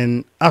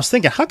 and I was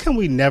thinking, how can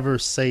we never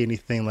say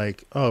anything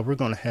like, oh, we're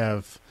going to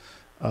have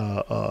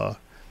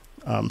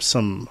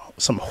some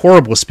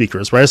horrible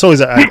speakers, right? It's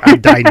always a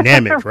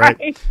dynamic,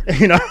 right?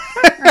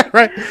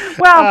 Right.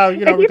 Well,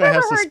 we're going to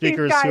have some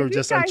speakers who are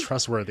just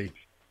untrustworthy.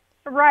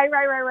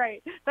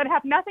 Right. That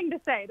have nothing to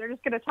say. They're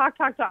just going to talk.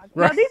 Right.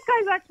 Now, these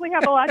guys actually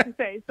have a lot to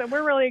say, so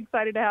we're really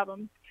excited to have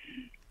them.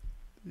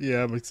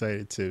 Yeah, I'm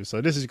excited too. So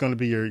this is going to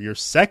be your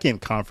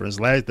second conference.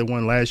 The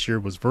one last year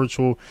was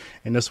virtual,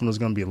 and this one is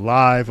going to be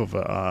live.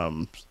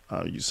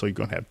 So you're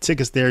going to have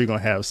tickets there. You're going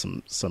to have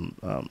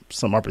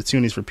some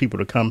opportunities for people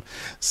to come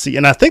see.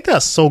 And I think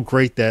that's so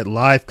great that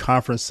live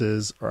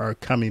conferences are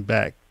coming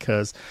back,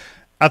 because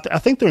I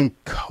think during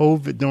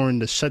COVID, during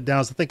the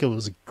shutdowns, I think it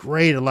was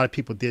great. A lot of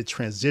people did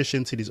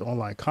transition to these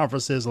online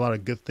conferences. A lot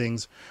of good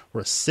things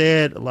were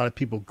said. A lot of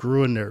people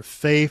grew in their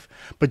faith.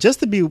 But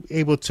just to be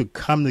able to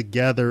come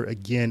together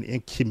again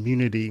in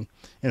community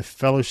and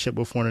fellowship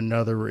with one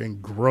another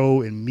and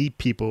grow and meet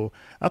people,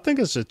 I think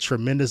it's a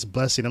tremendous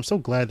blessing. I'm so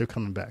glad they're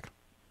coming back.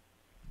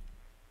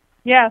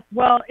 Yes,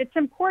 well, it's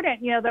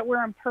important, that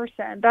we're in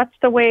person. That's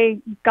the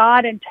way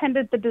God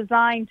intended the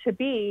design to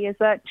be, is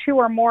that two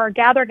or more are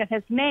gathered in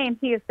his name,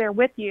 he is there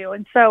with you.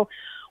 And so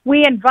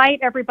we invite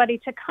everybody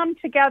to come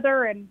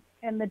together in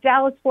the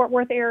Dallas-Fort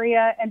Worth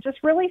area and just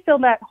really feel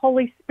that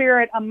Holy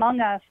Spirit among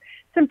us.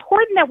 It's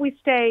important that we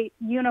stay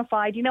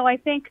unified. I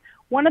think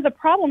one of the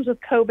problems with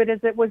COVID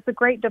is it was the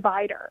great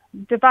divider.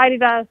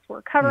 Divided us,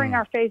 we're covering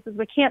our faces,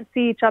 we can't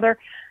see each other.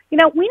 We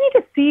need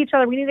to see each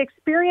other. We need to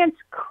experience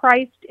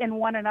Christ in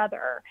one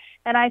another.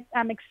 And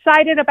I'm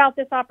excited about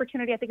this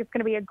opportunity. I think it's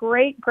going to be a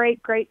great,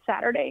 great, great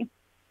Saturday.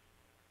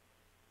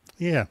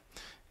 Yeah.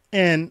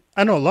 And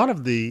I know a lot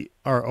of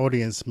our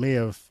audience may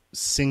have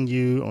seen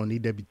you on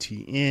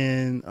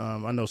EWTN.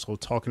 I know, so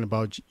talking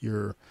about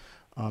your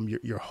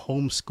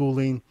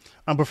homeschooling.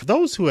 But for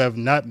those who have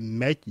not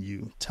met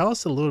you, tell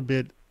us a little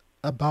bit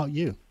about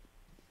you.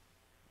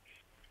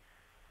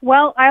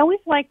 Well, I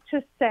always like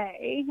to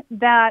say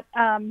that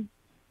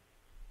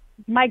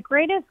my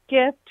greatest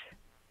gift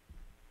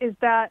is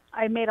that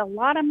I made a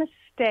lot of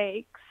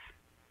mistakes,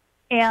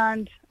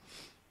 and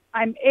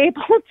I'm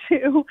able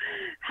to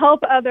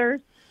help others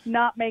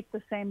not make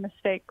the same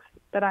mistakes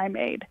that I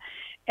made.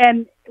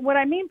 And what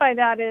I mean by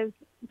that is,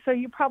 so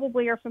you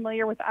probably are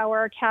familiar with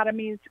our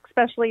academies,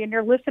 especially in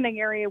your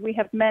listening area. We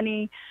have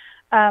many.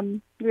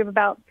 We have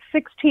about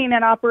 16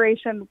 in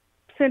operation,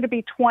 soon to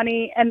be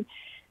 20. And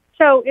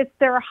so it's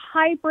their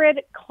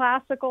hybrid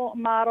classical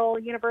model,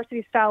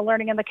 university-style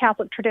learning in the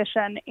Catholic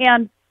tradition.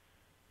 And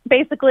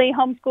basically,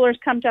 homeschoolers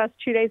come to us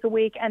 2 days a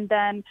week, and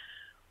then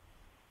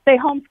they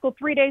homeschool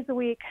 3 days a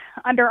week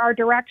under our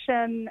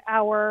direction,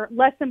 our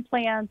lesson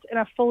plans, in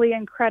a fully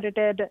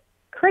accredited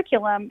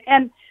curriculum.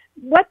 And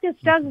what this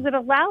does is it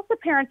allows the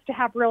parents to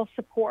have real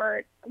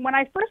support. When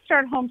I first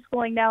started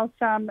homeschooling, now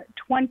some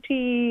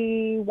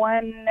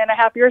 21 and a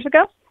half years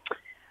ago,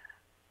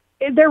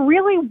 there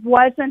really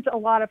wasn't a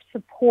lot of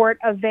support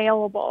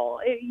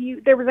available.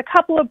 There was a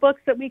couple of books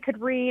that we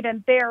could read,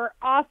 and they're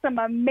awesome,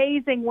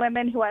 amazing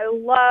women who I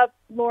love: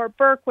 Laura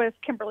Berquist,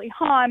 Kimberly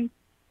Hahn,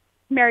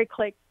 Mary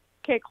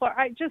Kay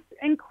Clark, just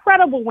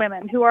incredible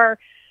women who are,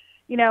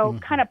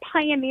 kind of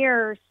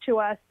pioneers to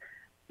us.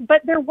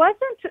 But there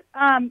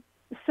wasn't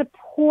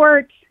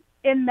support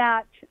in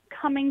that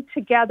coming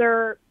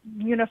together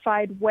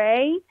unified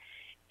way.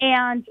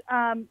 And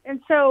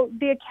so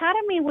the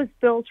Academy was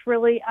built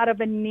really out of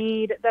a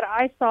need that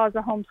I saw as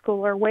a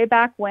homeschooler way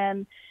back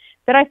when,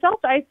 that I felt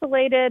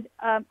isolated.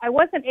 I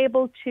wasn't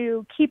able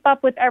to keep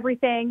up with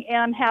everything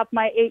and have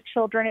my 8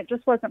 children. It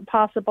just wasn't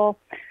possible.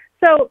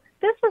 So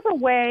this was a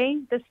way,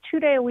 this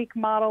 2-day-a-week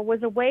model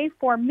was a way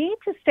for me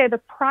to stay the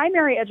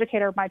primary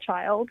educator of my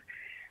child,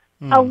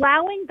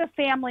 allowing the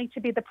family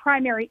to be the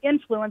primary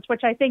influence,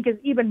 which I think is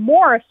even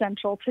more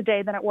essential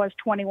today than it was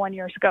 21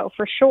 years ago,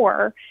 for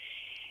sure.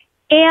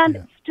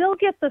 And still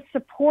get the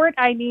support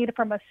I need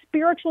from a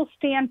spiritual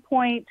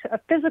standpoint, a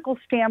physical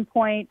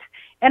standpoint,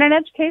 and an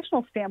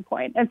educational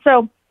standpoint. And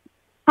so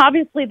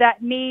obviously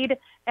that need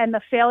and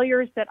the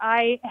failures that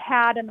I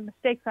had and the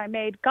mistakes I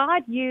made,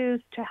 God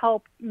used to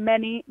help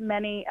many,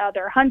 many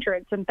other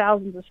hundreds and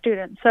thousands of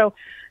students. So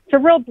it's a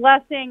real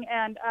blessing.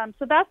 And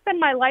so that's been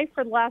my life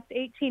for the last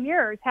 18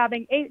 years,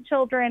 having 8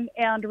 children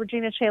and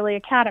Regina Chaley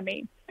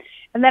Academy.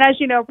 And then,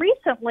 as you know,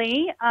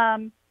 recently,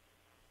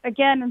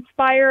 again,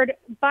 inspired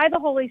by the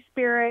Holy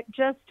Spirit,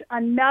 just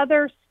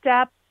another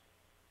step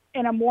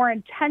in a more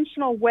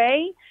intentional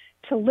way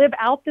to live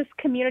out this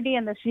community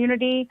and this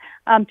unity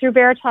through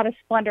Veritatis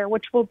Splendor,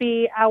 which will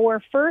be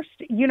our first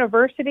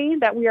university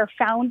that we are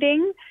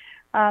founding.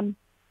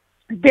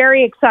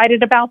 Very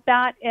excited about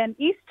that in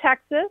East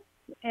Texas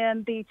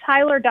in the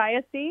Tyler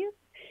Diocese.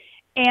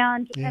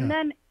 And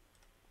then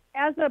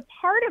as a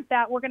part of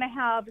that, we're going to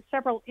have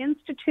several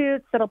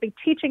institutes that'll be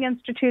teaching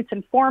institutes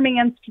and forming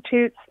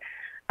institutes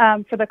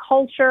for the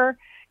culture.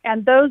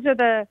 And those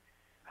are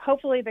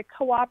hopefully the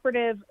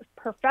cooperative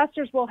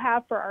professors we'll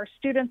have for our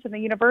students in the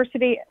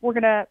university. We're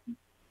going to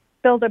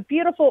build a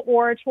beautiful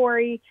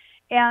oratory.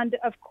 And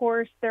of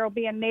course, there will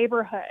be a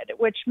neighborhood,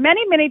 which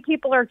many, many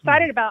people are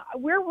excited about.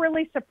 We're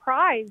really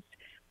surprised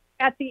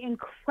at the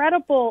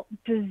incredible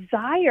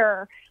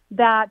desire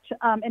that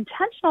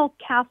intentional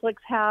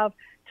Catholics have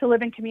to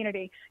live in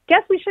community.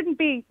 Guess we shouldn't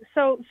be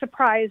so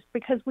surprised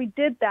because we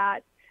did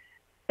that.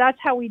 That's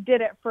how we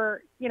did it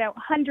for,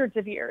 hundreds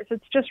of years.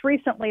 It's just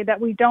recently that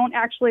we don't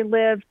actually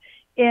live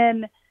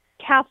in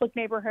Catholic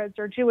neighborhoods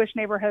or Jewish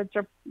neighborhoods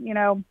or,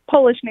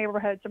 Polish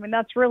neighborhoods. I mean,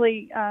 that's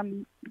really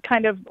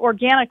kind of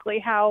organically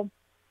how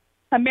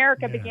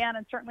America began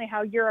and certainly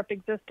how Europe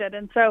existed.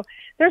 And so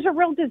there's a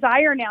real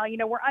desire now.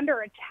 We're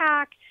under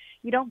attack.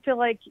 You don't feel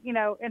like, in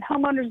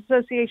homeowners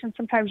associations,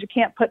 sometimes you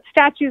can't put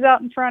statues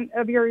out in front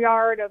of your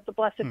yard of the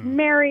Blessed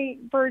Mary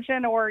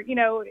Virgin or,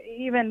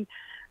 even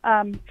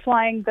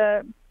flying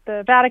the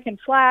Vatican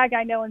flag.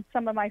 I know in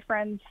some of my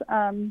friends'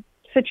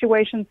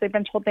 situations, they've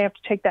been told they have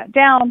to take that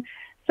down.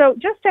 So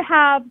just to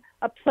have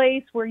a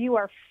place where you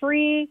are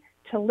free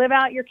to live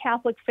out your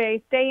Catholic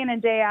faith day in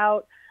and day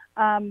out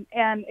and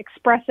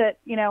express it,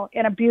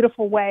 in a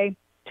beautiful way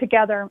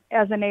together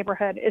as a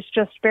neighborhood is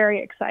just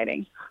very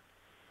exciting.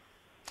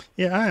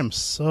 Yeah, I am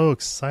so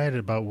excited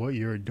about what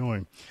you're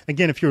doing.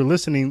 Again, if you're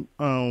listening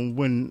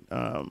when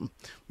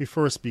we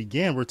first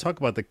began, we're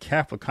talking about the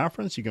Catholic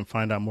Conference. You can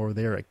find out more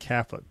there at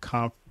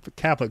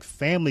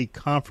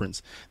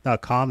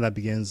CatholicFamilyConference.com. That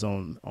begins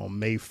on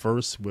May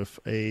 1st with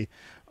a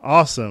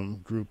awesome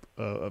group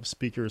of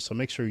speakers. So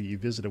make sure you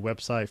visit the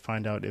website,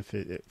 find out if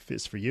it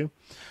fits for you.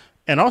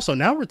 And also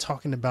now we're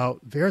talking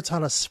about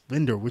Veritatis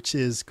Splendor, which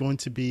is going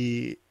to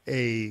be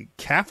a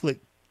Catholic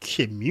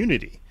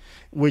community,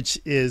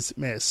 which is,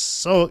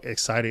 so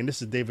exciting.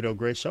 This is David L.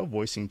 Gray Show,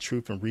 voicing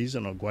truth and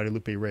reason on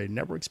Guadalupe Radio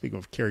Network, speaking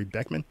with Carrie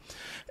Beckman.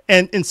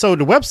 And so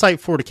the website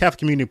for the Catholic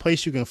Community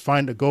Place you can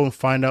go and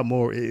find out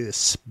more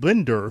is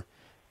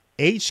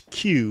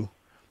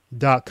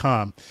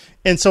SplendorHQ.com.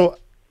 And so,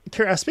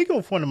 Carrie, I was speaking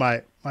with one of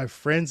my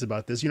friends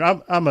about this.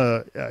 I'm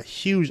a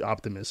huge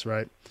optimist,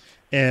 right?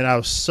 And I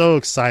was so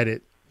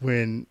excited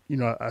when,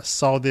 I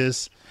saw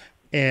this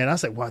and I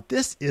was like, wow,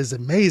 this is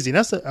amazing.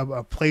 That's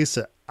a place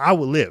that I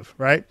would live,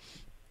 right?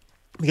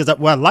 Because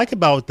what I like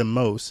about it the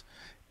most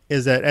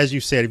is that, as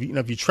you said,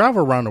 if you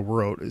travel around the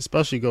world,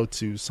 especially go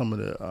to some of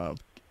the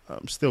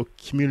still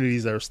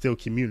communities that are still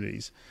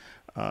communities,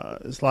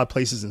 there's a lot of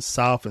places in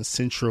South and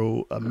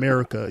Central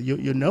America.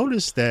 You'll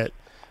notice that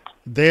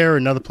there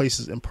and other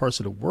places in parts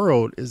of the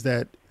world is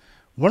that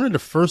one of the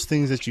first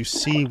things that you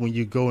see when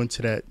you go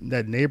into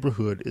that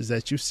neighborhood is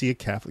that you see a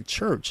Catholic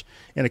church.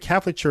 And a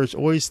Catholic church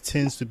always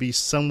tends to be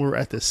somewhere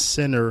at the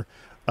center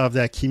of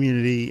that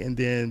community, and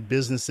then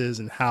businesses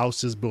and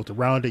houses built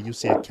around it. You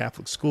see a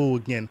Catholic school,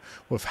 again,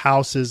 with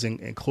houses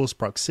in close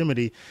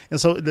proximity. And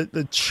so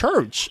the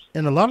church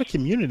in a lot of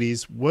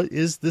communities, what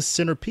is the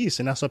centerpiece?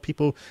 And that's why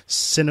people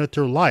center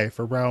their life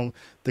around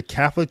the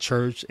Catholic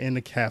church and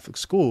the Catholic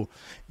school.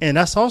 And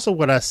that's also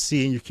what I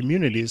see in your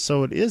community.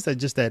 So it is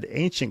that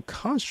ancient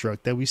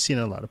construct that we see in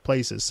a lot of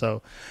places.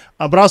 So,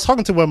 but I was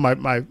talking to one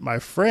of my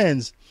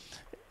friends,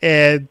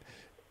 and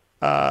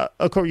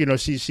of course,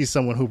 she's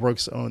someone who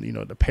works on,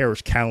 the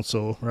parish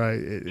council, right?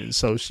 And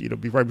so she,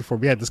 right before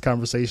we had this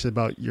conversation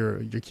about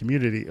your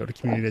community or the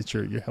community that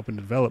you're helping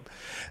to develop,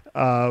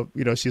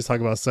 she was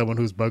talking about someone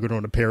who's buggered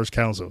on the parish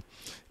council,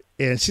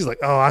 and she's like,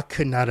 "Oh, I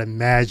could not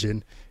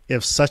imagine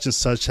if such and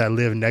such had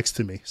lived next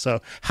to me."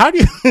 So what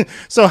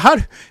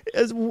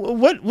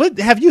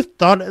have you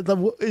thought?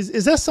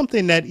 Is that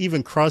something that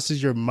even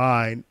crosses your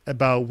mind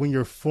about when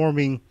you're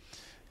forming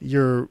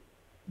the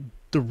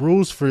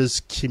rules for this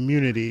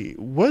community?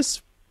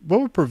 What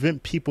would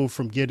prevent people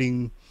from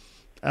getting,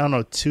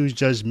 too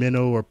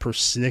judgmental or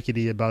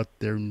persnickety about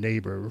their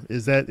neighbor?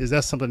 Is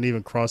that something that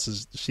even cross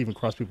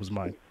people's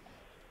mind?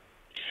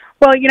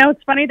 Well,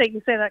 it's funny that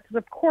you say that, because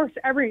of course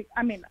I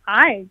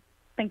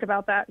think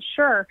about that,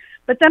 sure.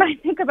 But then I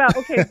think about,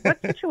 okay, what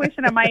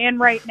situation am I in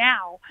right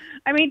now?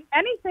 I mean,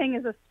 anything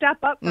is a step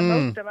up for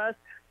most of us.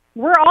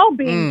 We're all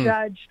being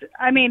judged.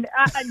 I mean,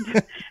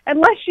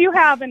 unless you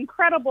have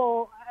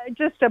incredible,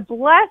 just a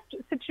blessed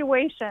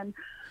situation,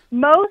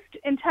 most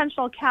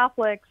intentional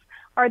Catholics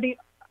are pretty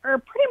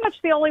much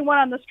the only one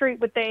on the street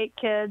with the 8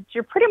 kids.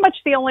 You're pretty much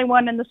the only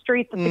one in the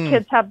street that the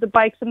kids have the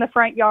bikes in the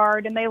front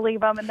yard and they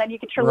leave them, and then you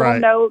get your little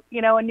note,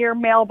 in your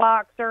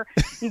mailbox, or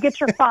you get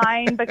your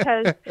fine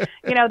because,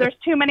 there's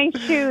too many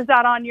shoes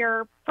out on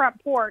your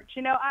front porch.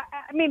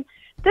 I mean,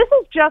 this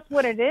is just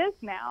what it is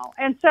now.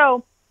 And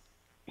so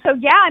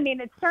yeah, I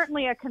mean, it's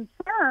certainly a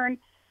concern,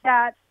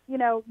 that,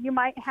 you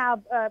might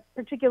have a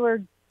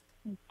particular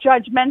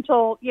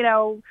judgmental,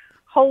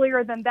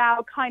 holier than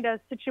thou kind of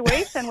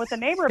situation with a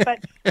neighbor, but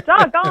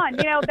doggone,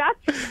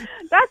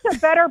 that's a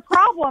better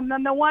problem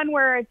than the one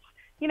where it's,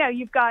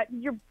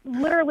 you're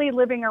literally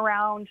living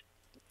around,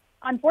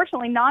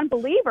 unfortunately,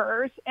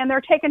 non-believers, and they're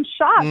taking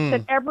shots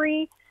at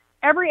every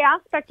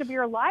aspect of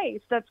your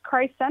life that's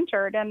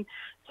Christ-centered. And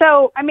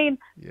so,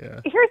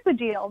 here's the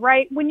deal,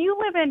 right? When you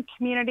live in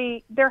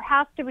community, there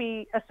has to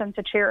be a sense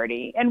of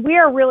charity, and we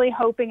are really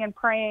hoping and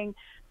praying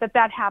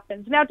that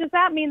happens. Now, does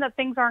that mean that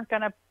things aren't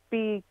going to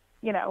be,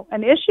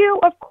 an issue?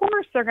 Of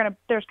course, there's going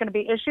to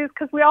be issues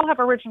because we all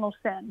have original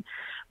sin.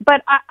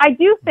 But I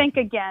do think,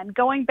 again,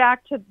 going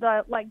back to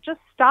just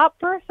stop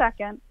for a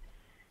second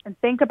and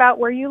think about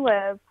where you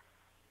live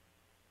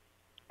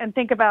and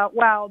think about,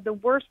 wow, the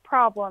worst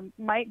problem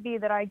might be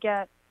that I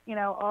get,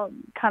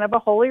 kind of a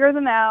holier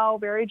than thou,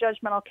 very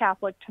judgmental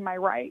Catholic to my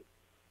right.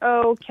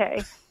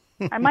 Okay.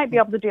 I might be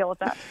able to deal with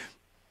that.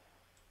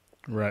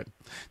 Right.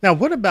 Now,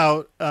 what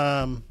about,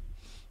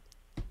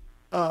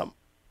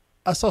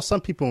 I saw some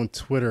people on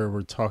Twitter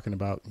were talking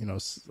about,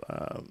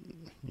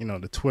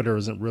 the Twitter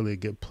isn't really a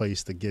good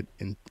place to get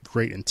in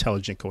great,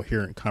 intelligent,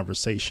 coherent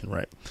conversation,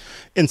 right?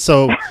 And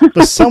so,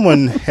 but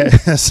someone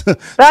has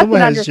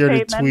shared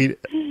a tweet.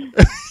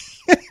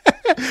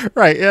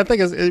 Right. And I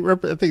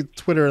think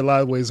Twitter in a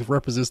lot of ways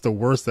represents the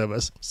worst of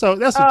us. So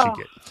that's what you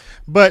get.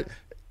 But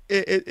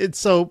and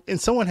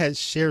someone had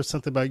shared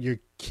something about your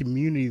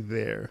community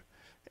there,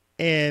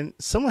 and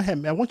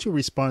I want you to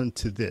respond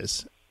to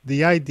this.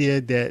 The idea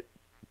that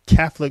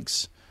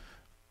Catholics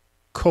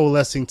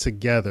coalescing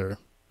together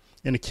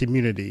in a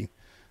community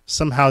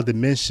somehow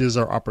diminishes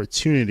our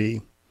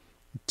opportunity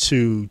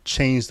to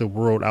change the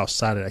world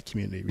outside of that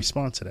community.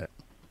 Respond to that.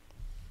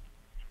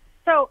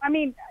 So,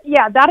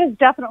 that is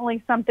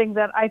definitely something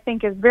that I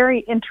think is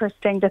very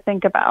interesting to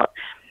think about.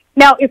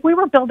 Now, if we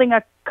were building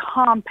a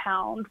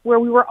compound where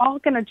we were all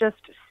going to just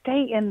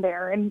stay in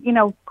there and,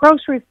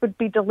 groceries would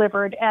be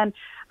delivered and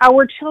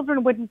our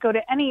children wouldn't go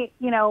to any,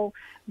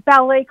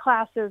 ballet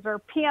classes or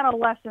piano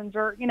lessons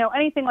or,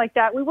 anything like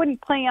that. We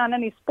wouldn't play on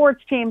any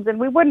sports teams, and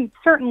we wouldn't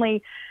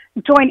certainly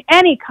join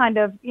any kind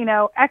of,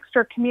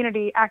 extra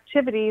community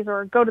activities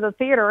or go to the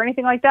theater or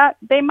anything like that.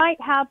 They might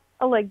have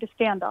a leg to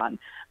stand on.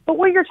 But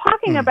what you're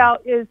talking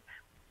about is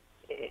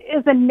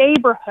a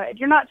neighborhood.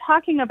 You're not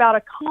talking about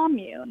a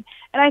commune.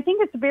 And I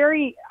think it's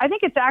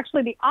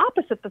actually the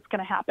opposite that's going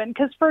to happen.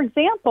 Because, for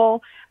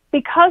example,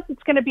 because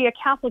it's going to be a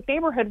Catholic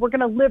neighborhood, we're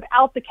going to live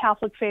out the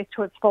Catholic faith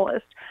to its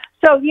fullest.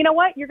 So you know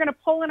what? You're going to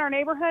pull in our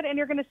neighborhood and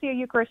you're going to see a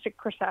Eucharistic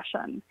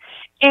procession.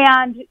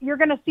 And you're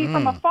going to see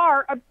from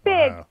afar a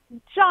big,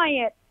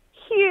 giant,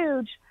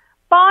 huge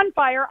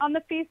bonfire on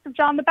the Feast of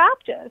John the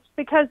Baptist,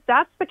 because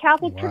that's the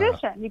Catholic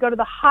tradition. You go to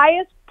the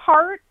highest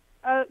part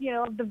of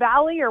the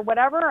valley or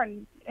whatever,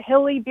 and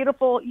hilly,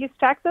 beautiful East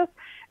Texas,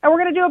 and we're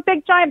going to do a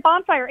big, giant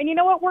bonfire. And you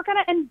know what? We're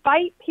going to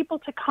invite people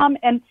to come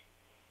and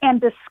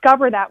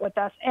discover that with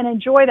us and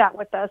enjoy that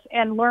with us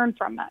and learn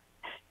from it.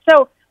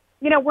 So,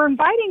 we're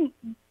inviting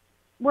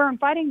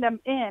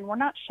them in. We're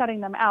not shutting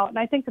them out. And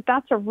I think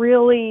that's a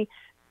really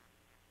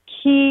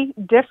key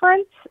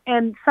difference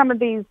in some of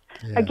these.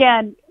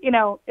 Again,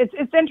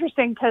 it's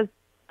interesting because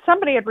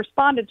somebody had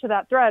responded to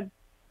that thread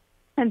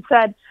and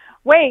said,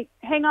 wait,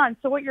 hang on.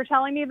 So what you're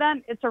telling me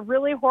then, it's a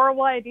really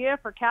horrible idea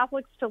for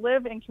Catholics to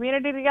live in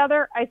community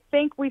together? I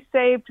think we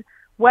saved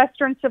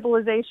Western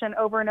civilization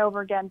over and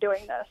over again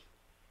doing this.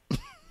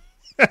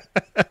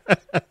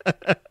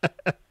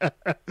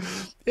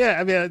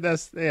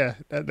 That's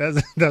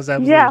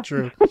absolutely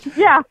true.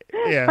 Yeah,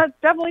 that's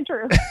definitely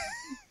true.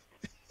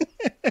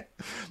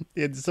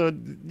 So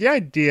the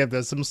idea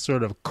that some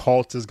sort of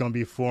cult is going to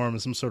be formed,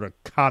 some sort of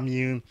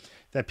commune,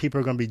 that people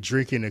are going to be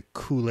drinking the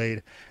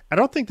Kool-Aid, I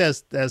don't think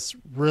that's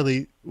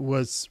really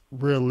what's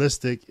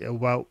realistic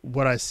about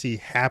what I see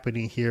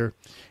happening here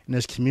in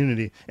this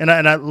community. And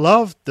I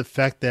love the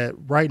fact that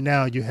right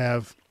now you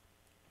have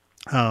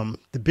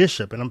the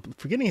bishop, and I'm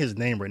forgetting his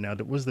name right now.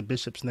 What was the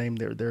bishop's name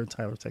there in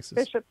Tyler, Texas?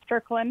 Bishop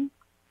Strickland.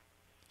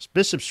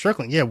 Bishop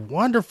Strickland, yeah,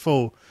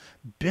 wonderful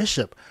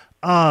bishop.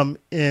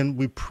 And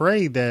we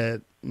pray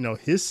that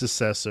his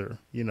successor,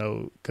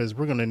 because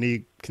we're going to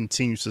need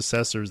continued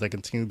successors that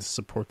continue to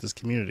support this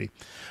community.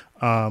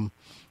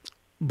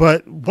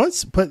 But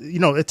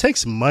it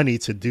takes money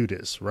to do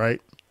this,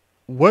 right?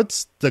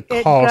 What's the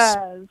cost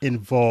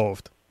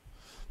involved?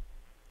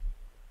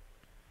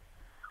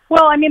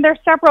 Well, there's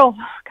several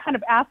kind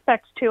of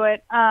aspects to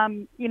it.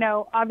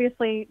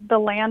 Obviously the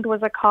land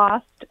was a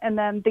cost, and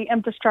then the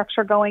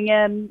infrastructure going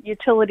in,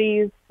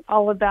 utilities,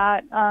 all of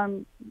that,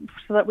 so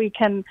that we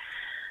can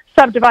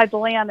subdivide the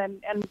land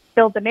and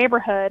build the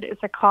neighborhood is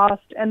a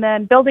cost. And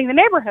then building the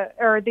neighborhood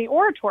or the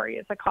oratory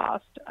is a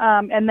cost.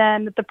 And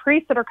then the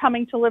priests that are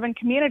coming to live in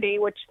community,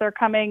 which they're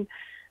coming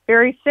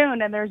very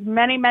soon, and there's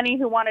many, many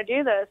who want to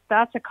do this,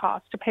 that's a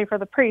cost to pay for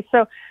the priests.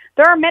 So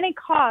there are many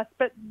costs,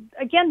 but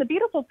again, the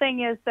beautiful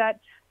thing is that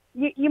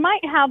you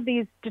might have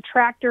these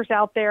detractors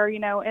out there,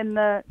 in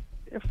the,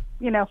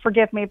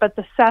 forgive me, but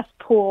the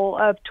cesspool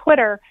of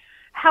Twitter,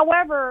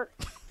 However,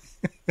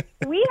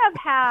 we have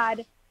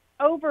had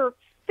over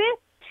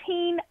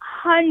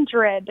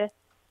 1,500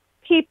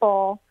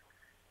 people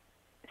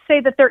say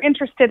that they're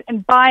interested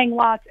in buying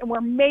lots, and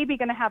we're maybe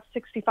going to have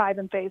 65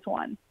 in phase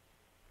one.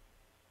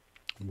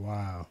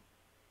 Wow.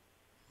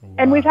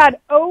 And we've had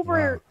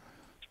over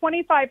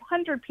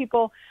 2,500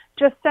 people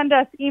just send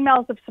us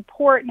emails of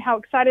support and how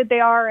excited they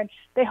are, and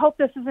they hope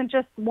this isn't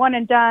just one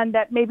and done,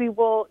 that maybe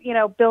we'll,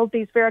 build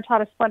these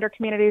Veritatis Splendor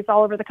communities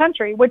all over the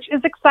country, which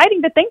is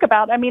exciting to think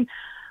about. I mean,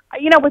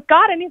 with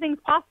God, anything's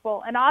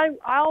possible, and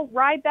I'll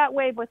ride that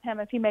wave with him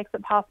if he makes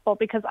it possible,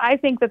 because I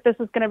think that this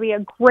is going to be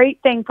a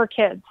great thing for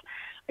kids.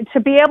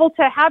 To be able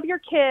to have your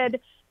kid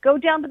go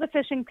down to the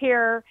fishing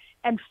pier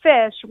and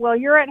fish while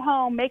you're at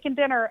home making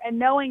dinner, and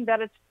knowing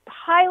that it's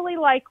highly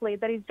likely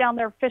that he's down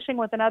there fishing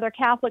with another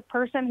Catholic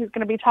person who's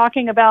going to be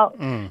talking about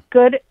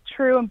good,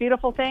 true, and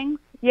beautiful things.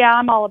 Yeah,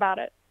 I'm all about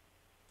it.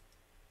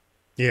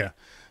 Yeah.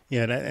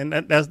 Yeah,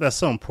 that's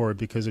so important,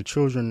 because the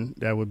children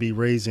that would be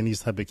raised in these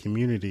type of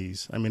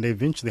communities, I mean, they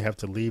eventually have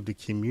to leave the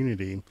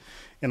community,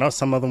 and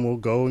some of them will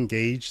go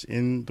engage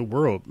in the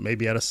world,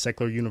 maybe at a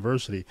secular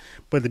university.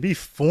 But to be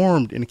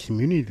formed in a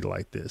community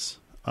like this,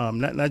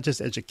 not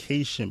just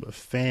education, but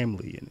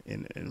family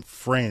and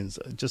friends,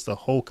 just a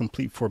whole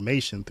complete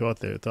formation throughout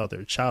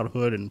their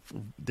childhood and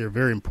their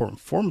very important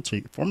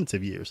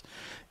formative years,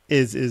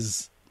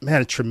 is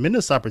a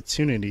tremendous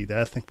opportunity that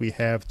I think we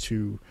have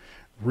to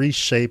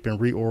reshape and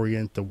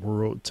reorient the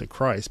world to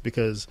Christ,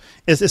 because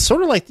it's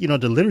sort of like, the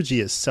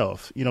liturgy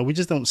itself. We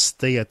just don't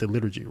stay at the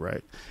liturgy,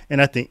 right? And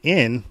at the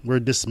end, we're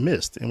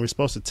dismissed, and we're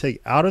supposed to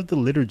take out of the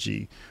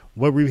liturgy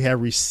what we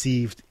have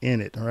received in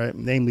it, right?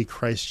 Namely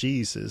Christ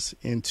Jesus,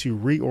 and to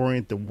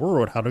reorient the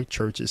world how the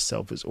church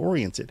itself is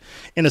oriented.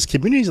 And it's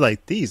communities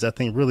like these, I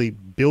think, really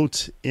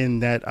built in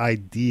that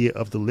idea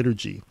of the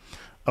liturgy,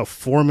 of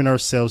forming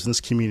ourselves in this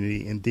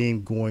community and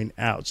then going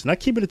out. So not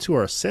keeping it to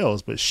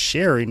ourselves, but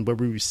sharing what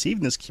we receive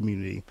in this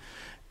community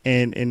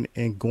and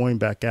going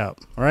back out.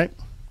 All right.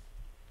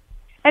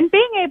 And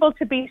being able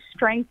to be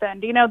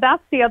strengthened,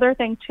 that's the other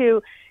thing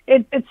too.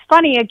 It's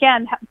funny,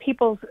 again,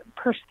 people's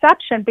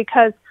perception,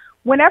 because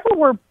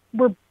whenever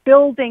we're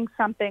building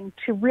something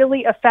to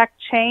really affect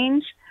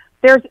change,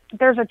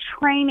 there's a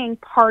training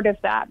part of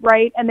that,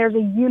 right? And there's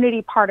a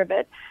unity part of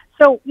it.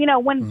 So,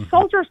 when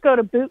soldiers go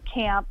to boot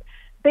camp,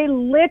 they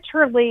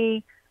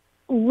literally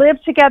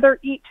live together,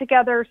 eat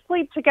together,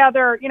 sleep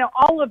together,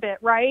 all of it,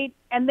 right?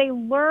 And they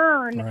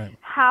learn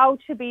how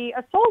to be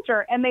a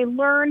soldier, and they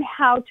learn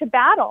how to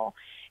battle.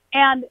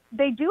 And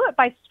they do it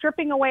by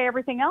stripping away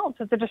everything else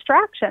as a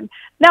distraction.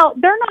 Now,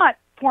 they're not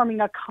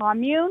forming a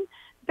commune.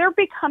 They're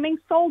becoming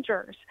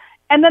soldiers.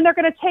 And then they're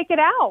going to take it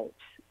out.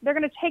 They're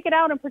going to take it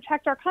out and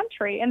protect our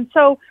country. And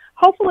so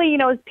hopefully,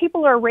 as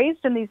people are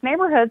raised in these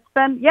neighborhoods,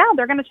 then,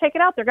 they're going to take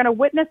it out. They're going to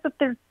witness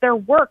their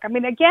work. I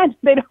mean, again,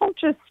 they don't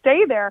just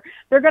stay there.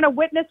 They're going to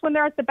witness when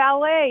they're at the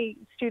ballet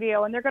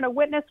studio, and they're going to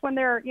witness when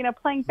they're,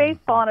 playing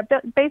baseball on a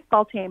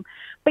baseball team.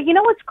 But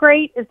what's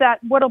great is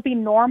that what'll be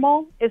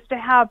normal is to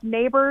have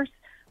neighbors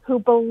who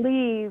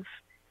believe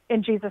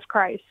in Jesus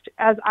Christ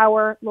as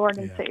our Lord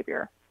and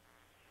Savior.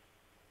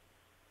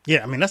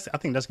 Yeah, I mean, I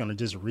think that's going to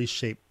just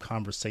reshape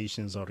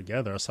conversations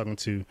altogether. I was talking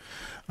to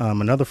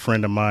another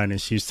friend of mine, and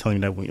she was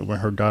telling me that when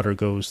her daughter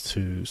goes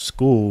to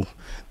school,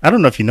 I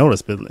don't know if you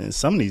noticed, but in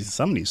some of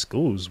these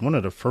schools, one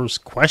of the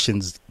first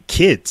questions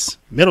kids,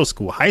 middle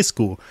school, high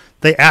school,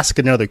 they ask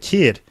another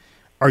kid,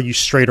 "Are you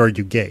straight or are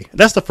you gay?"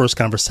 That's the first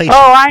conversation.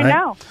 Oh, I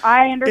know.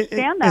 I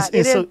understand that.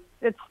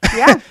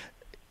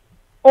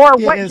 Or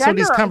what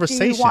gender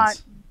do you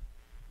want?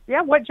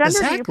 Yeah, what gender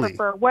do you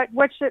prefer? What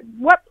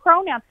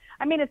pronouns?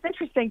 I mean, it's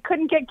interesting.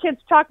 Couldn't get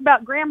kids to talk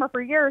about grammar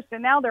for years,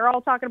 and now they're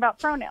all talking about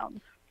pronouns.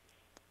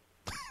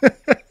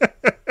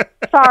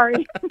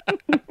 Sorry.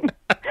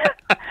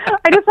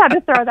 I just had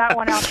to throw that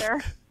one out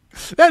there.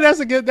 That's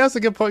a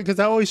good point, because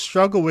I always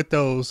struggled with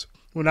those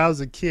when I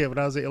was a kid, when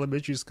I was in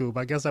elementary school. But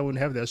I guess I wouldn't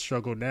have that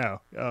struggle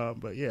now.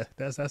 But yeah,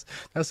 that's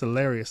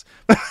hilarious.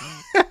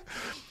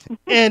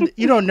 And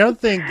another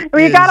thing,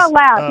 you gotta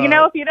laugh.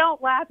 If you don't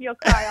laugh, you'll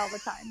cry all the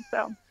time.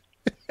 So.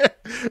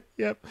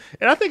 Yep.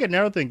 And I think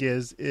another thing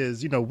is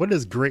what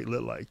does great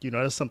look like?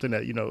 That's something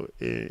that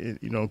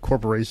in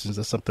corporations,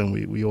 that's something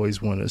we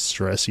always want to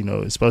stress,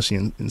 especially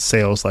in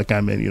sales like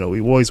I'm in.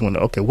 We always want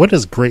to, okay, what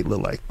does great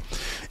look like?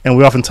 And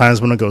we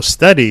oftentimes want to go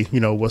study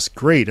what's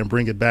great and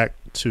bring it back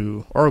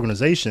to our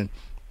organization.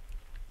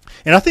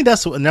 And I think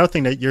that's another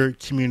thing that your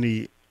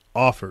community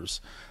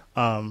offers.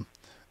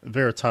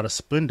 Veritatis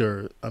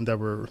Splendor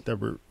that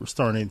we're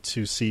starting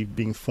to see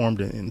being formed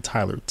in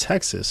Tyler,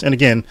 Texas. And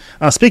again,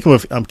 speaking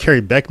with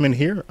Carrie Beckman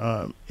here,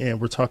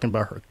 and we're talking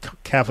about her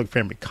Catholic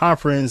Family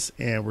Conference,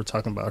 and we're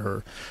talking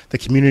about the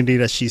community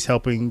that she's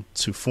helping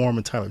to form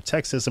in Tyler,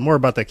 Texas. And more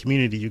about that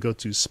community, you go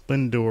to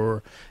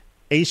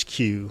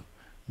SplendorHQ.com.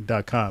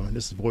 And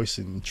this is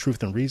Voicing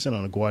Truth and Reason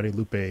on the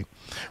Guadalupe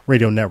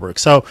Radio Network.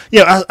 So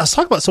I was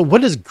talking about, so what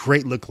does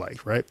great look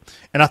like, right?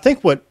 And I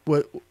think what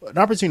an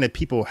opportunity that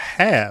people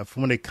have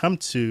when they come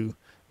to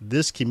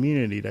this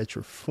community that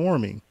you're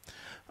forming,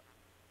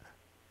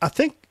 I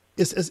think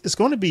it's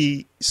going to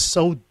be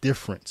so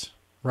different,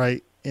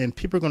 right? And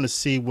people are going to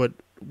see what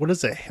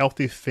does a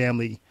healthy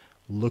family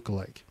look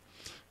like,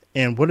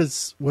 and what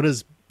is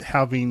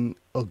having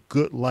a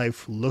good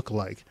life look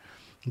like.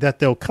 That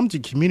they'll come to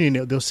community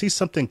and they'll see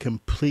something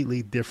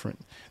completely different.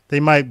 They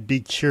might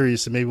be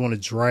curious and maybe want to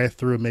drive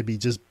through, maybe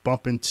just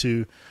bump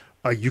into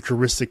a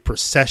Eucharistic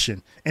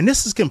procession, and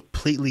this is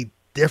completely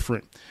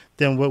different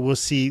than what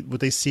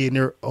they see in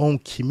their own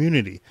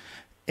community.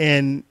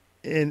 And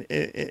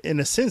in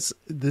a sense,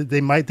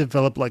 they might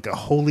develop like a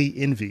holy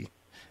envy,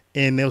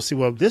 and they'll see,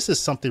 well, this is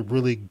something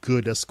really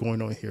good that's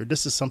going on here.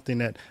 This is something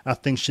that I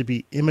think should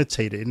be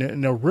imitated.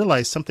 And they'll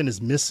realize something is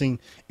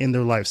missing in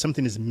their life.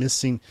 Something is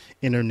missing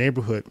in their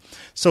neighborhood.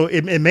 So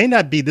it may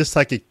not be this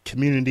like a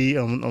community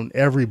on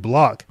every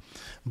block,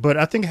 but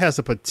I think it has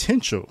the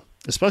potential,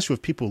 especially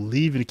with people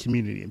leaving the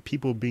community and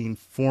people being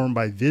formed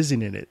by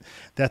visiting it,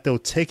 that they'll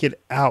take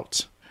it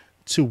out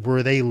to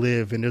where they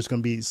live, and there's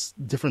going to be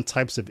different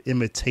types of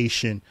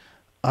imitation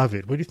of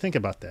it. What do you think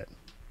about that?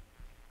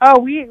 Oh,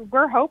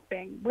 we're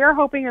hoping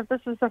that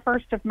this is the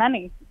first of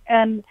many.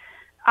 And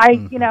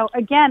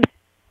again,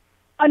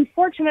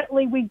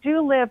 unfortunately, we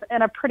do live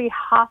in a pretty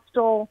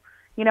hostile,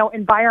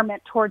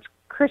 environment towards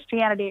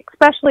Christianity,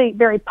 especially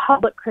very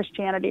public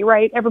Christianity,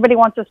 right? Everybody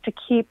wants us to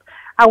keep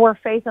our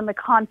faith in the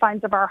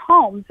confines of our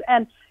homes.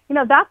 And,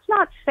 that's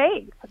not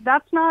faith.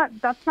 That's not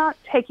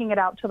taking it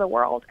out to the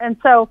world. And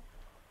so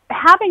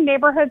having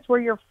neighborhoods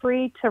where you're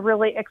free to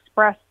really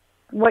express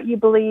what you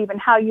believe and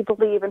how you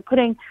believe, and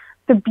putting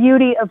the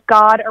beauty of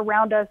God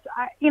around us.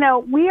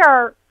 We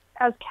are,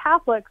 as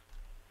Catholics,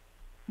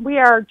 we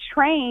are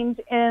trained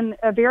in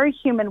a very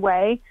human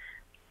way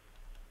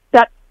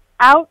that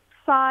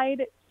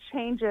outside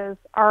changes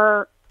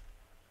are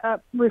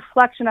a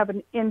reflection of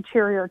an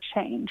interior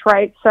change,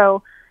 right?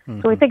 So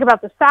we think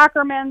about the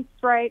sacraments,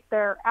 right?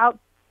 They're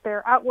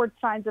outward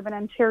signs of an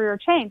interior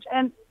change.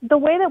 And the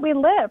way that we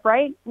live,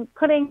 right?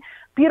 Putting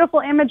beautiful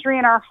imagery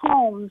in our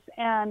homes,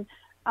 and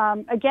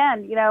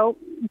again,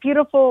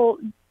 beautiful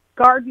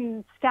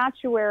garden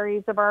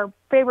statuaries of our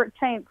favorite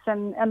saints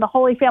and the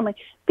Holy Family.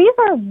 These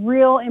are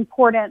real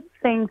important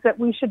things that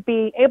we should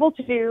be able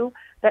to do,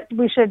 that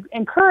we should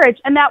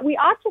encourage, and that we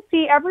ought to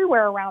see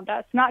everywhere around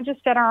us, not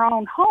just at our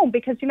own home,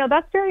 because,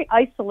 that's very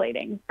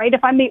isolating, right?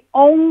 If I'm the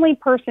only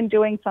person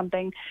doing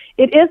something,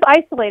 it is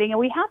isolating, and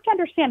we have to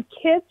understand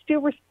kids do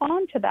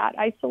respond to that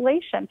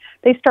isolation.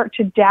 They start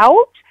to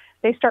doubt,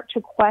 they start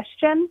to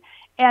question,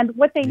 and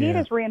what they need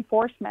is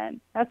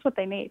reinforcement. That's what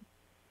they need.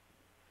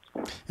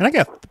 And I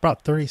got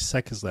about 30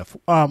 seconds left.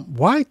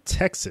 Why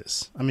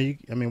Texas? I mean,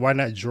 why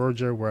not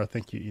Georgia, where I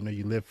think you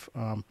live?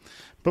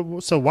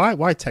 But so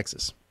why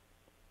Texas?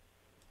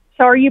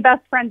 So are you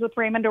best friends with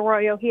Raymond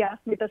Arroyo? He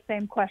asked me the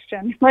same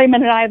question.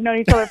 Raymond and I have known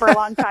each other for a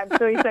long time.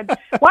 So he said,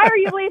 why are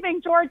you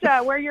leaving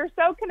Georgia, where you're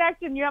so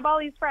connected and you have all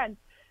these friends?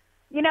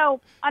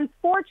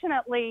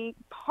 Unfortunately,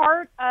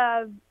 part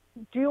of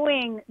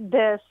doing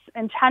this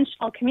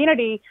intentional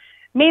community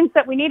means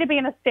that we need to be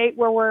in a state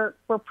where we're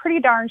pretty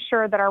darn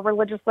sure that our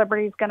religious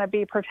liberty is going to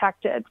be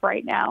protected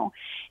right now.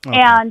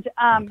 Okay. And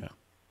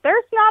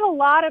there's not a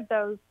lot of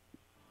those.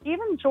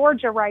 Even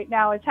Georgia right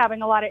now is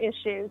having a lot of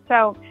issues.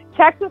 So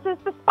Texas is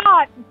the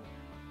spot.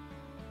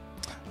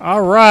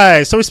 All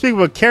right. So we speak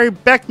with Carrie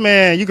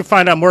Beckman. You can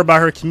find out more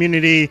about her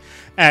community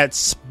at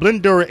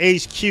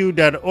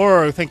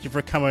splendorhq.org. Thank you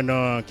for coming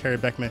on, Carrie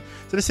Beckman.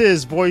 So this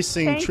is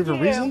Voicing Truth and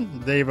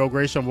Reason, Dave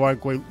O'Grady on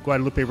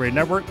Guadalupe Radio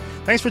Network.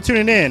 Thanks for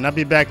tuning in. I'll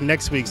be back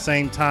next week,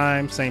 same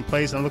time, same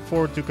place, and I look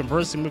forward to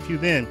conversing with you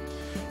then.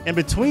 In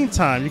between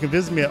time, you can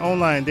visit me at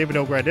online David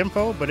O'Grady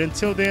Info. But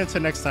until then,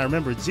 until next time,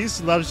 remember,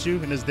 Jesus loves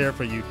you and is there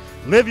for you.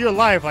 Live your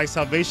life like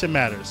salvation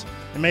matters.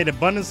 And may the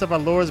abundance of our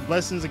Lord's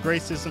blessings and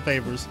graces and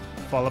favors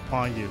fall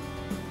upon you.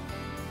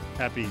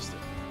 Happy Easter.